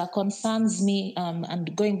that concerns me,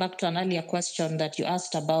 and going back to an earlier question that you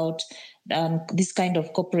asked about this kind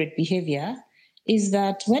of corporate behavior, is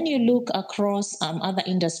that when you look across other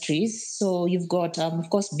industries, so you've got, of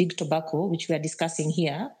course, big tobacco, which we are discussing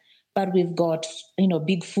here, but we've got,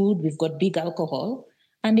 big food, we've got big alcohol,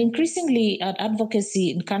 and increasingly at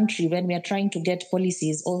advocacy in country, when we are trying to get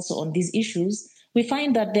policies also on these issues, we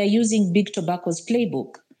find that they're using big tobacco's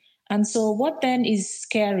playbook. And so what then is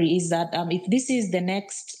scary is that if this is the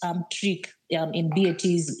next trick in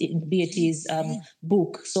BAT's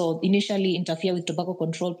book, so initially interfere with tobacco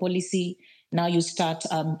control policy, now you start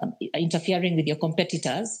interfering with your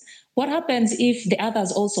competitors. What happens if the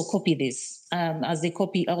others also copy this, as they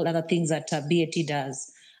copy all other things that BAT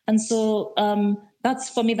does? And so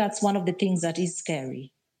that's one of the things that is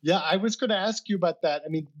scary. Yeah, I was going to ask you about that. I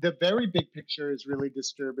mean, the very big picture is really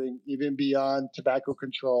disturbing, even beyond tobacco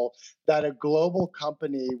control, that a global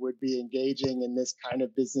company would be engaging in this kind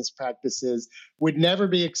of business practices, would never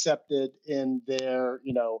be accepted in their,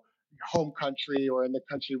 home country or in the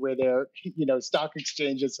country where their, stock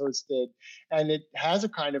exchange is hosted. And it has a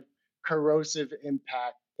kind of corrosive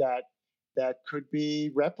impact that could be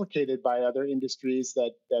replicated by other industries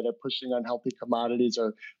that are pushing unhealthy commodities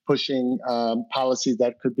or pushing policies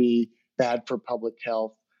that could be bad for public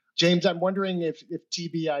health. James, I'm wondering if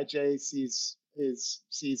TBIJ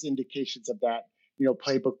sees indications of that,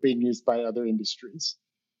 playbook being used by other industries.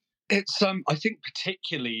 It's I think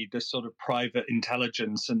particularly the sort of private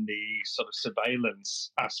intelligence and the sort of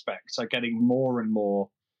surveillance aspects are getting more and more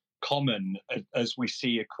common as we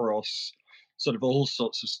see across sort of all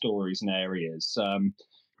sorts of stories and areas.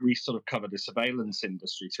 We sort of cover the surveillance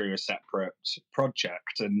industry through a separate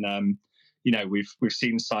project, and we've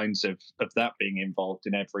seen signs of that being involved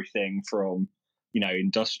in everything from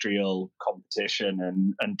industrial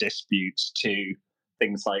competition and disputes to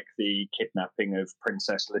things like the kidnapping of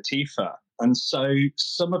Princess Latifah. And so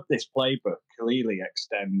some of this playbook clearly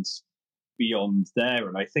extends beyond there,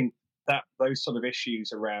 and I think that those sort of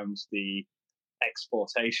issues around the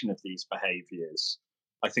exportation of these behaviors,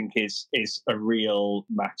 I think is a real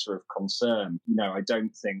matter of concern. I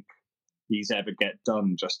don't think these ever get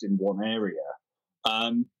done just in one area.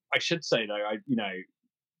 I should say though,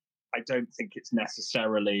 I don't think it's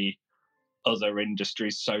necessarily other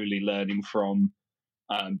industries solely learning from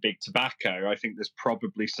big tobacco. I think there's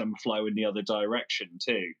probably some flow in the other direction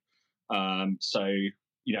too.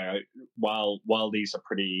 While these are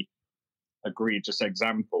pretty egregious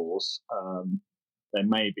examples, there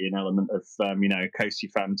may be an element of, Kosi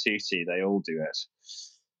fan tutti. They all do it.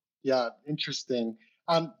 Yeah, interesting.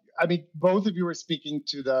 I mean, both of you were speaking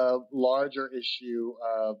to the larger issue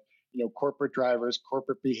of, corporate drivers,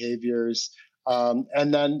 corporate behaviors.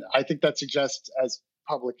 And then I think that suggests, as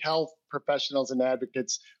public health professionals and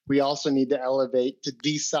advocates, we also need to elevate, to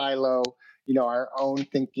de-silo, our own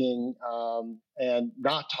thinking and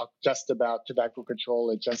not talk just about tobacco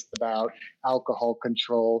control or just about alcohol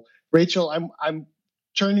control. Rachel, I'm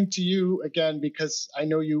turning to you again because I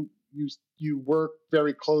know you work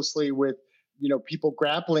very closely with people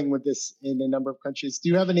grappling with this in a number of countries. Do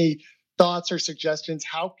you have any thoughts or suggestions?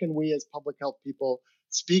 How can we as public health people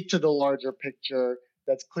speak to the larger picture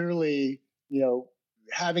that's clearly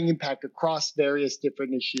having impact across various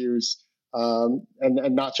different issues and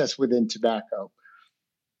not just within tobacco?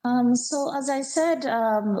 So as I said,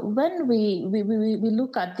 when we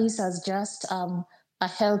look at this as just a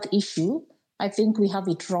health issue, I think we have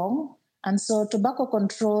it wrong. And so tobacco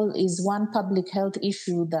control is one public health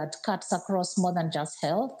issue that cuts across more than just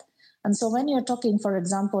health. And so when you're talking, for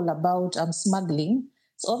example, about smuggling,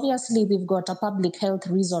 so obviously we've got a public health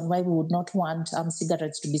reason why we would not want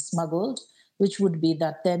cigarettes to be smuggled, which would be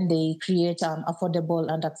that then they create affordable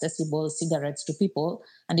and accessible cigarettes to people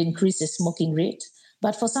and increase the smoking rate.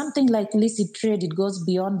 But for something like illicit trade, it goes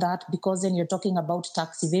beyond that because then you're talking about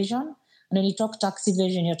tax evasion. And when you talk tax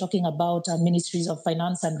evasion, you're talking about ministries of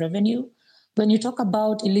finance and revenue. When you talk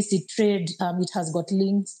about illicit trade, it has got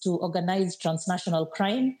links to organized transnational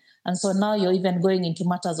crime. And so now you're even going into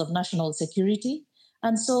matters of national security.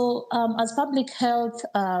 And so as public health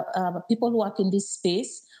people who work in this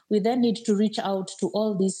space, we then need to reach out to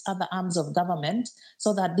all these other arms of government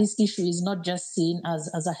so that this issue is not just seen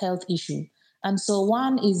as a health issue. And so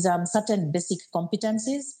one is certain basic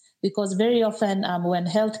competencies, because very often when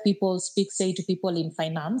health people speak, say, to people in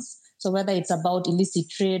finance, so whether it's about illicit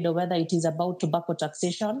trade or whether it is about tobacco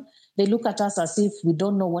taxation, they look at us as if we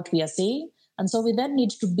don't know what we are saying. And so we then need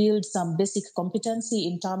to build some basic competency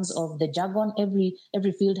in terms of the jargon. Every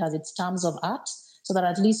field has its terms of art, so that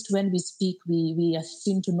at least when we speak, we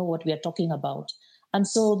seem to know what we are talking about. And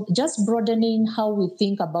so just broadening how we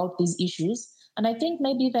think about these issues. And I think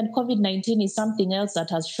maybe even COVID-19 is something else that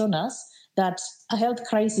has shown us that a health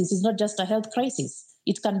crisis is not just a health crisis.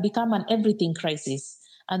 It can become an everything crisis.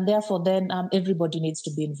 And therefore, then everybody needs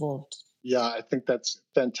to be involved. Yeah, I think that's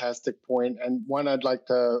a fantastic point, and one I'd like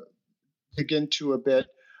to dig into a bit.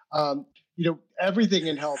 Everything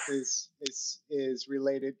in health is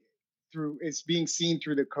related is being seen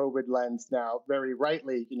through the COVID lens now. Very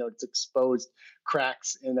rightly, it's exposed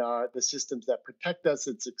cracks in the systems that protect us.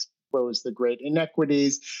 It's exposed the great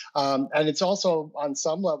inequities, and it's also on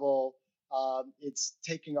some level, it's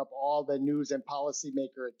taking up all the news and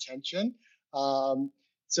policymaker attention.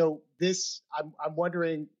 So this, I'm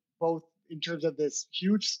wondering, both in terms of this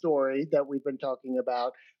huge story that we've been talking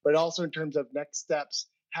about, but also in terms of next steps,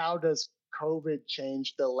 how does COVID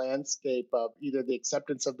change the landscape of either the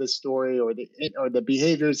acceptance of this story or the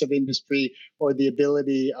behaviors of industry or the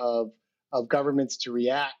ability of governments to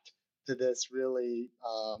react to this really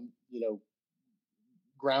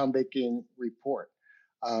groundbreaking report?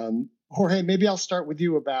 Jorge, maybe I'll start with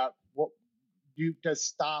you about what does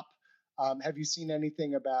stop. Have you seen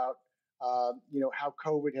anything about how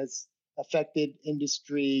COVID has affected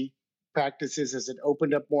industry practices? Has it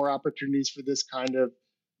opened up more opportunities for this kind of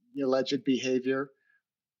alleged behavior?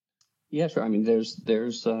 Yeah, sure. I mean, there's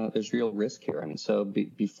real risk here. I mean, so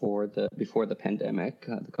before the pandemic,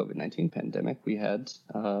 the COVID-19 pandemic, we had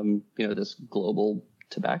this global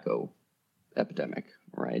tobacco epidemic,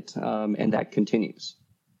 right? And that continues,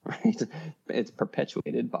 right? It's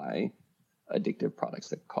perpetuated by addictive products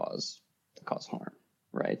that cause harm,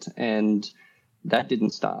 right? And that didn't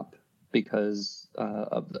stop because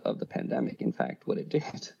of the pandemic. In fact, what it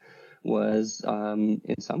did was,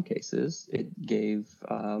 in some cases, it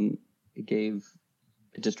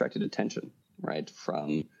distracted attention, right,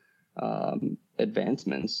 from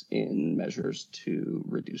advancements in measures to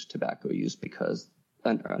reduce tobacco use, because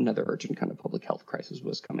another urgent kind of public health crisis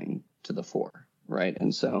was coming to the fore, right?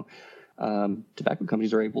 And so tobacco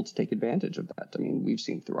companies are able to take advantage of that. I mean, we've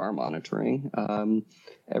seen through our monitoring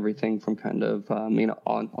everything from kind of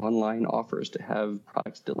online offers to have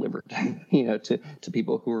products delivered, to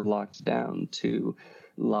people who are locked down, to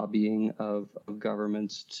lobbying of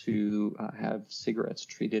governments to have cigarettes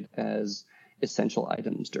treated as essential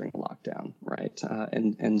items during lockdown, right?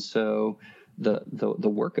 And so the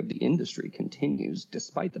work of the industry continues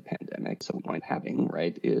despite the pandemic. So what we're having,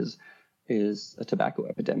 right, is a tobacco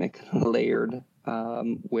epidemic layered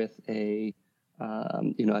with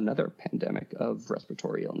another pandemic of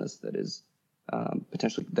respiratory illness that is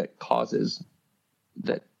potentially that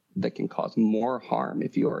can cause more harm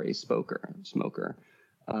if you are a smoker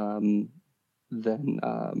than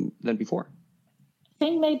before. I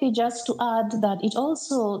think maybe just to add that it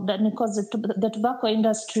also, that because the tobacco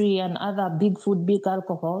industry and other big food, big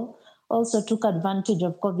alcohol also took advantage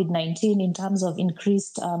of COVID-19 in terms of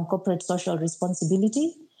increased corporate social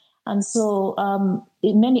responsibility. And so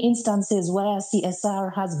in many instances where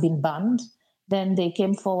CSR has been banned, then they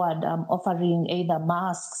came forward offering either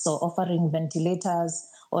masks or offering ventilators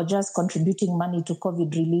or just contributing money to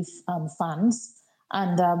COVID relief funds.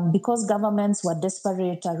 And because governments were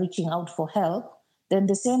desperate reaching out for help, then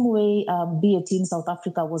the same way BAT in South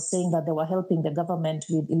Africa was saying that they were helping the government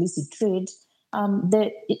with illicit trade,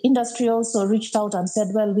 the industry also reached out and said,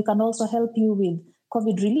 well, we can also help you with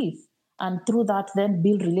COVID relief. And through that, then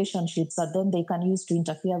build relationships that then they can use to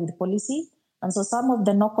interfere with policy. And so some of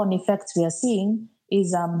the knock-on effects we are seeing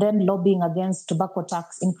is then lobbying against tobacco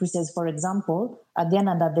tax increases, for example, again,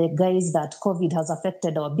 under the guise that COVID has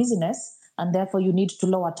affected our business, and therefore you need to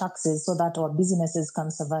lower taxes so that our businesses can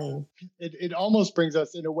survive. It almost brings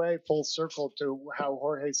us, in a way, full circle to how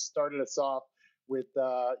Jorge started us off with,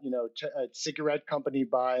 a cigarette company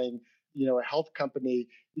buying, a health company.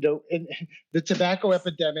 In the tobacco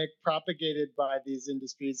epidemic propagated by these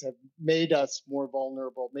industries have made us more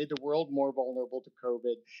vulnerable, made the world more vulnerable to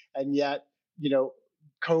COVID. And yet,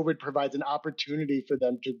 COVID provides an opportunity for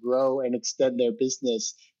them to grow and extend their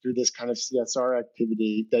business through this kind of CSR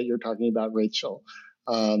activity that you're talking about, Rachel.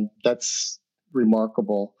 That's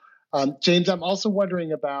remarkable. James, I'm also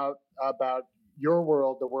wondering about your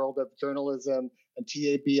world, the world of journalism and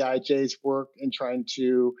TABIJ's work in trying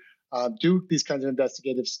to do these kinds of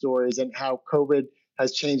investigative stories, and how COVID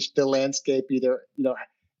has changed the landscape, either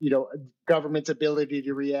government's ability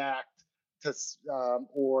to react to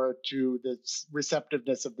or to the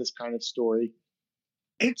receptiveness of this kind of story.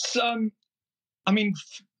 It's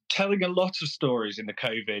telling a lot of stories in the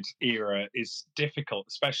COVID era is difficult,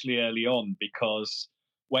 especially early on, because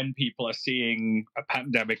when people are seeing a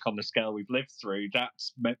pandemic on the scale we've lived through,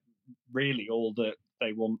 that's really all that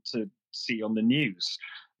they want to see on the news.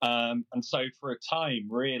 And so for a time,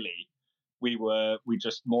 really, we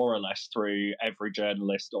just more or less threw every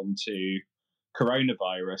journalist onto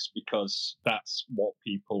coronavirus because that's what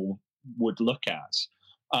people would look at.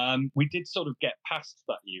 We did sort of get past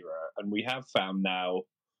that era, and we have found now,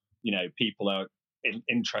 people are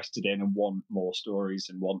interested in and want more stories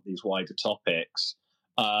and want these wider topics.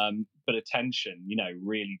 But attention,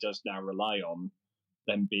 really does now rely on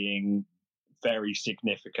them being very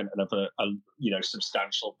significant and of a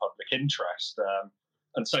substantial public interest.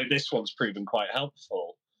 And so this one's proven quite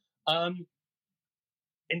helpful. In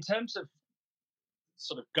terms of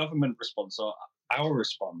sort of government response or our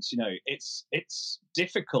response, it's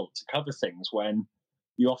difficult to cover things when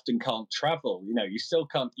you often can't travel. You still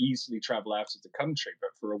can't easily travel out of the country,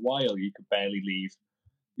 but for a while you could barely leave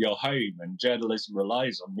your home, and journalism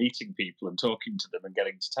relies on meeting people and talking to them and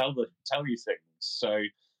getting to tell you things. So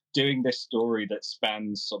doing this story that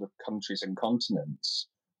spans sort of countries and continents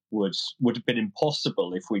would have been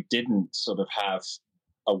impossible if we didn't sort of have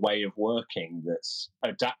a way of working that's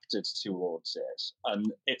adapted towards it.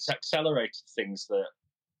 And it's accelerated things that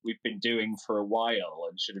we've been doing for a while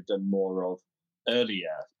and should have done more of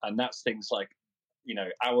earlier. And that's things like,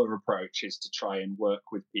 our approach is to try and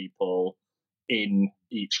work with people in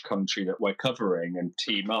each country that we're covering and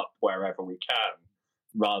team up wherever we can,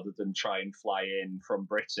 rather than try and fly in from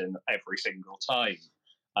Britain every single time,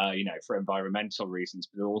 for environmental reasons,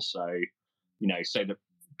 but also, so that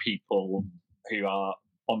people who are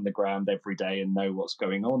on the ground every day and know what's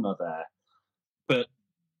going on are there. But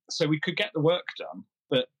so we could get the work done,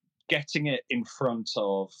 but getting it in front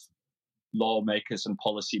of lawmakers and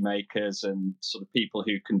policymakers and sort of people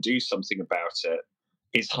who can do something about it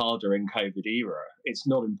is harder in COVID era. It's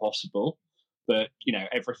not impossible, but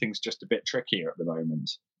everything's just a bit trickier at the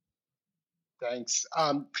moment. Thanks.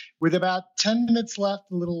 With about 10 minutes left,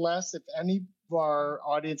 a little less, if any of our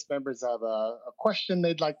audience members have a question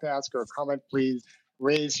they'd like to ask or a comment, please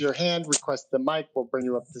raise your hand, request the mic, we'll bring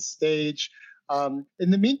you up to stage. In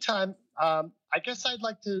the meantime, I guess I'd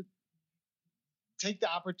like to take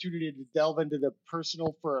the opportunity to delve into the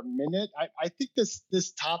personal for a minute. I think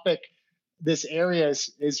this topic, this area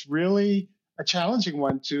is really a challenging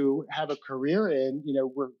one to have a career in.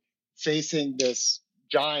 We're facing this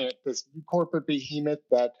giant, this corporate behemoth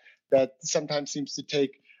that sometimes seems to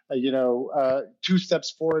take 2 steps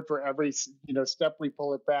forward for every step we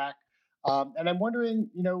pull it back. And I'm wondering,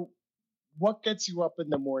 what gets you up in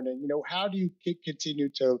the morning? How do you continue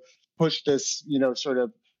to push this, sort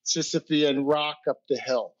of Sisyphean rock up the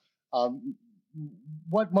hill?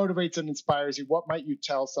 What motivates and inspires you? What might you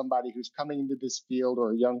tell somebody who's coming into this field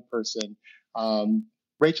or a young person?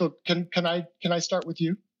 Rachel, can I start with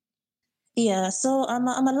you? Yeah, so I'm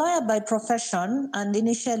a lawyer by profession, and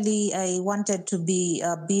initially I wanted to be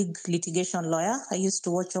a big litigation lawyer. I used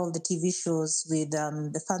to watch all the TV shows with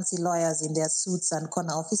the fancy lawyers in their suits and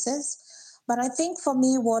corner offices. But I think for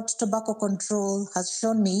me, what tobacco control has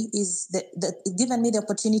shown me is given me the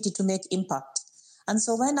opportunity to make impact. And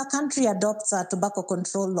so when a country adopts a tobacco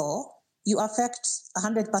control law, you affect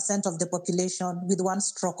 100% of the population with one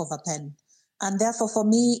stroke of a pen. And therefore, for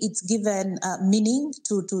me, it's given meaning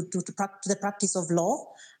to the practice of law.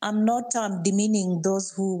 I'm not demeaning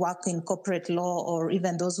those who work in corporate law or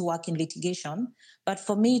even those who work in litigation. But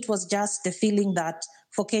for me, it was just the feeling that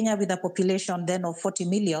for Kenya, with a population then of 40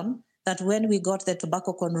 million, that when we got the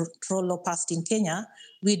tobacco control law passed in Kenya,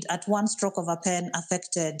 we'd at one stroke of a pen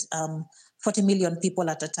affected 40 million people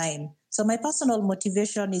at a time. So my personal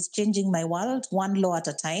motivation is changing my world one law at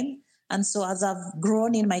a time. And so as I've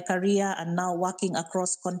grown in my career and now working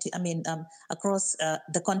across the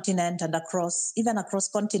continent and across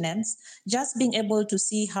continents, just being able to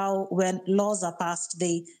see how when laws are passed,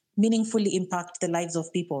 they meaningfully impact the lives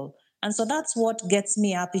of people. And so that's what gets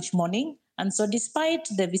me up each morning. And so despite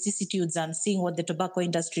the vicissitudes and seeing what the tobacco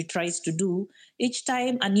industry tries to do, each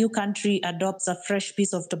time a new country adopts a fresh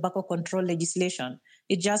piece of tobacco control legislation,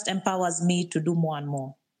 it just empowers me to do more and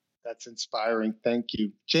more. That's inspiring. Thank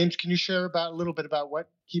you. James, can you share a little bit about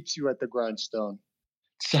what keeps you at the grindstone?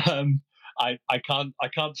 I can't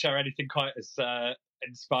share anything quite as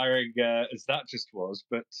inspiring as that just was,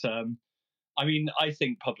 but I mean, I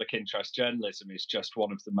think public interest journalism is just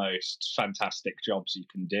one of the most fantastic jobs you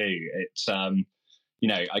can do. It's I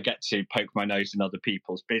get to poke my nose in other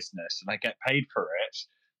people's business, and I get paid for it,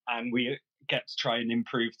 and we get to try and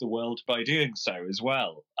improve the world by doing so as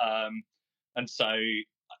well. And so,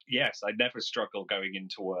 yes, I never struggle going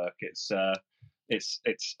into work. It's a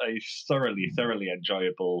thoroughly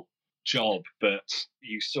enjoyable job, but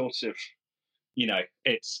you sort of,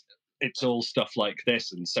 it's all stuff like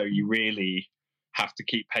this, and so you really have to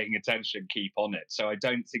keep paying attention, keep on it. So I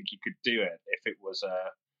don't think you could do it if it was a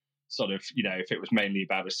sort of, if it was mainly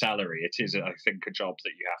about a salary. It is, I think, a job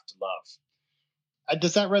that you have to love.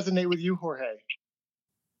 Does that resonate with you, Jorge?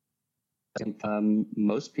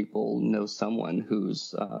 Most people know someone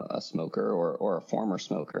who's a smoker or a former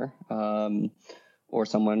smoker, or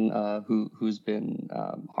someone who's been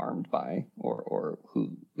harmed by or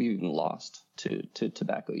who we even lost to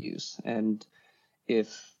tobacco use. And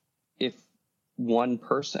if one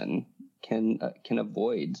person can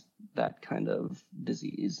avoid that kind of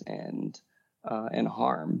disease and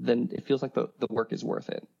harm, then it feels like the work is worth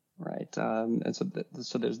it, right? And so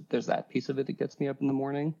there's that piece of it that gets me up in the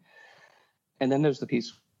morning. And then there's the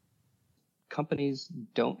piece, companies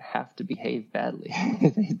don't have to behave badly.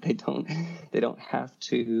 they don't have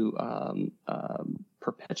to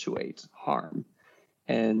perpetuate harm.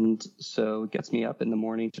 And so it gets me up in the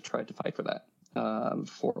morning to try to fight for that,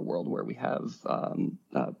 for a world where we have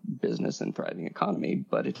business and thriving economy,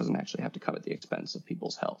 but it doesn't actually have to come at the expense of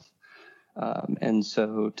people's health. And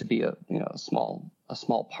so to be a small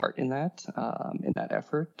part in that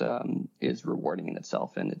effort is rewarding in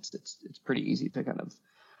itself, and it's pretty easy to kind of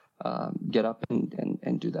get up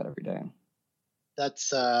and do that every day.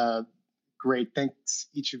 That's great. Thanks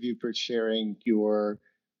each of you for sharing your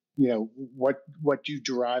what you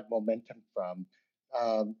derive momentum from.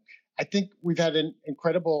 I think we've had an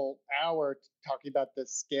incredible hour talking about the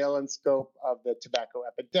scale and scope of the tobacco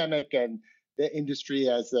epidemic and the industry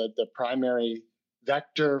as the primary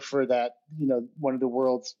vector for that, one of the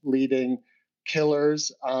world's leading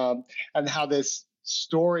killers, and how this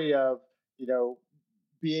story of,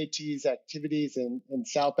 BAT's activities in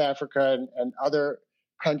South Africa and other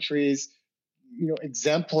countries,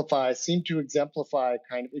 seem to exemplify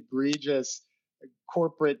kind of egregious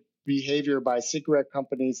corporate behavior by cigarette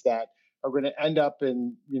companies that are going to end up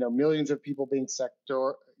in, millions of people being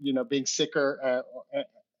sicker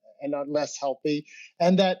and not less healthy,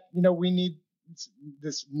 and that we need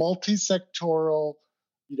this multi-sectoral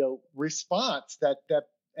response that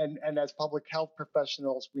and as public health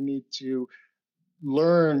professionals we need to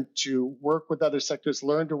learn to work with other sectors,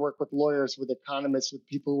 learn to work with lawyers, with economists, with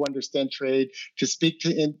people who understand trade, to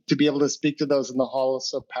be able to speak to those in the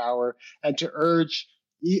halls of power, and to urge,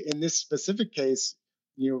 in this specific case,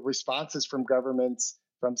 responses from governments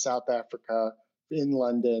from South Africa, in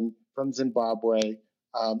London, from Zimbabwe.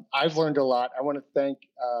 I've learned a lot. I want to thank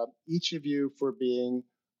each of you for being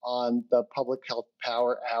on the Public Health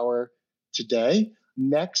Power Hour today.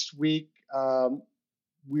 Next week,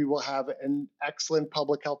 we will have an excellent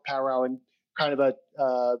Public Health Power Hour and kind of a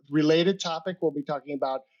related topic. We'll be talking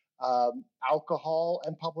about alcohol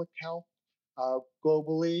and public health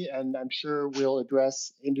globally, and I'm sure we'll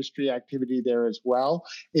address industry activity there as well.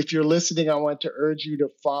 If you're listening, I want to urge you to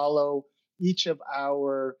follow each of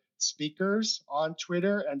our speakers on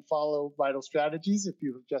Twitter and follow Vital Strategies if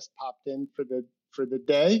you have just popped in for the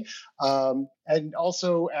day. And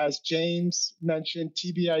also, as James mentioned,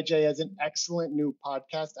 TBIJ has an excellent new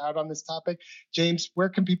podcast out on this topic. James, where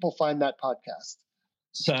can people find that podcast?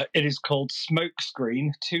 So it is called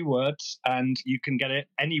Smokescreen, 2 words, and you can get it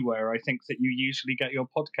anywhere, I think, that you usually get your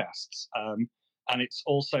podcasts. And it's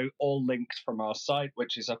also all linked from our site,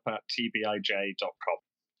 which is up at tbij.com.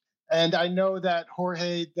 And I know that,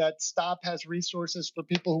 Jorge, that STOP has resources for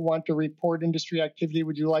people who want to report industry activity.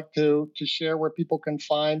 Would you like to share where people can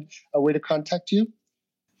find a way to contact you?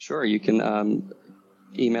 Sure. You can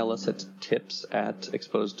email us at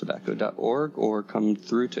tips@exposedtobacco.org or come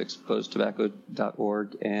through to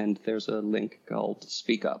exposedtobacco.org, and there's a link called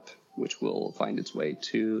Speak Up, which will find its way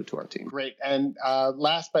to our team. Great. And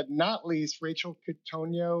last but not least, Rachel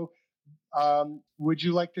Cotonio, would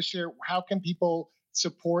you like to share how can people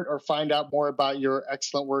support or find out more about your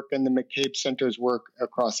excellent work and the McCabe Center's work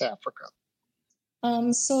across Africa?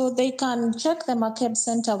 So they can check the McCabe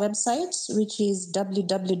Center website, which is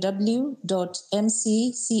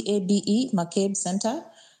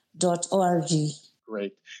www.mccabemccabecenter.org.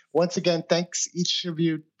 Great. Once again, thanks each of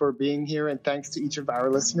you for being here, and thanks to each of our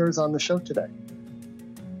listeners on the show today.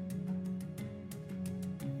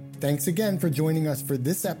 Thanks again for joining us for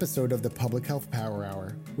this episode of the Public Health Power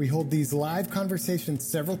Hour. We hold these live conversations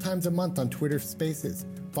several times a month on Twitter Spaces.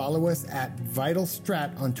 Follow us at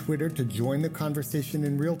VitalStrat on Twitter to join the conversation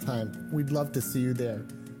in real time. We'd love to see you there.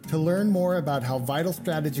 To learn more about how Vital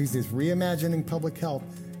Strategies is reimagining public health,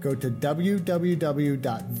 go to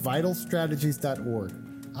www.vitalstrategies.org.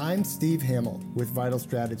 I'm Steve Hamill with Vital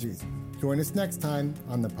Strategies. Join us next time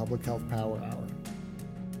on the Public Health Power Hour.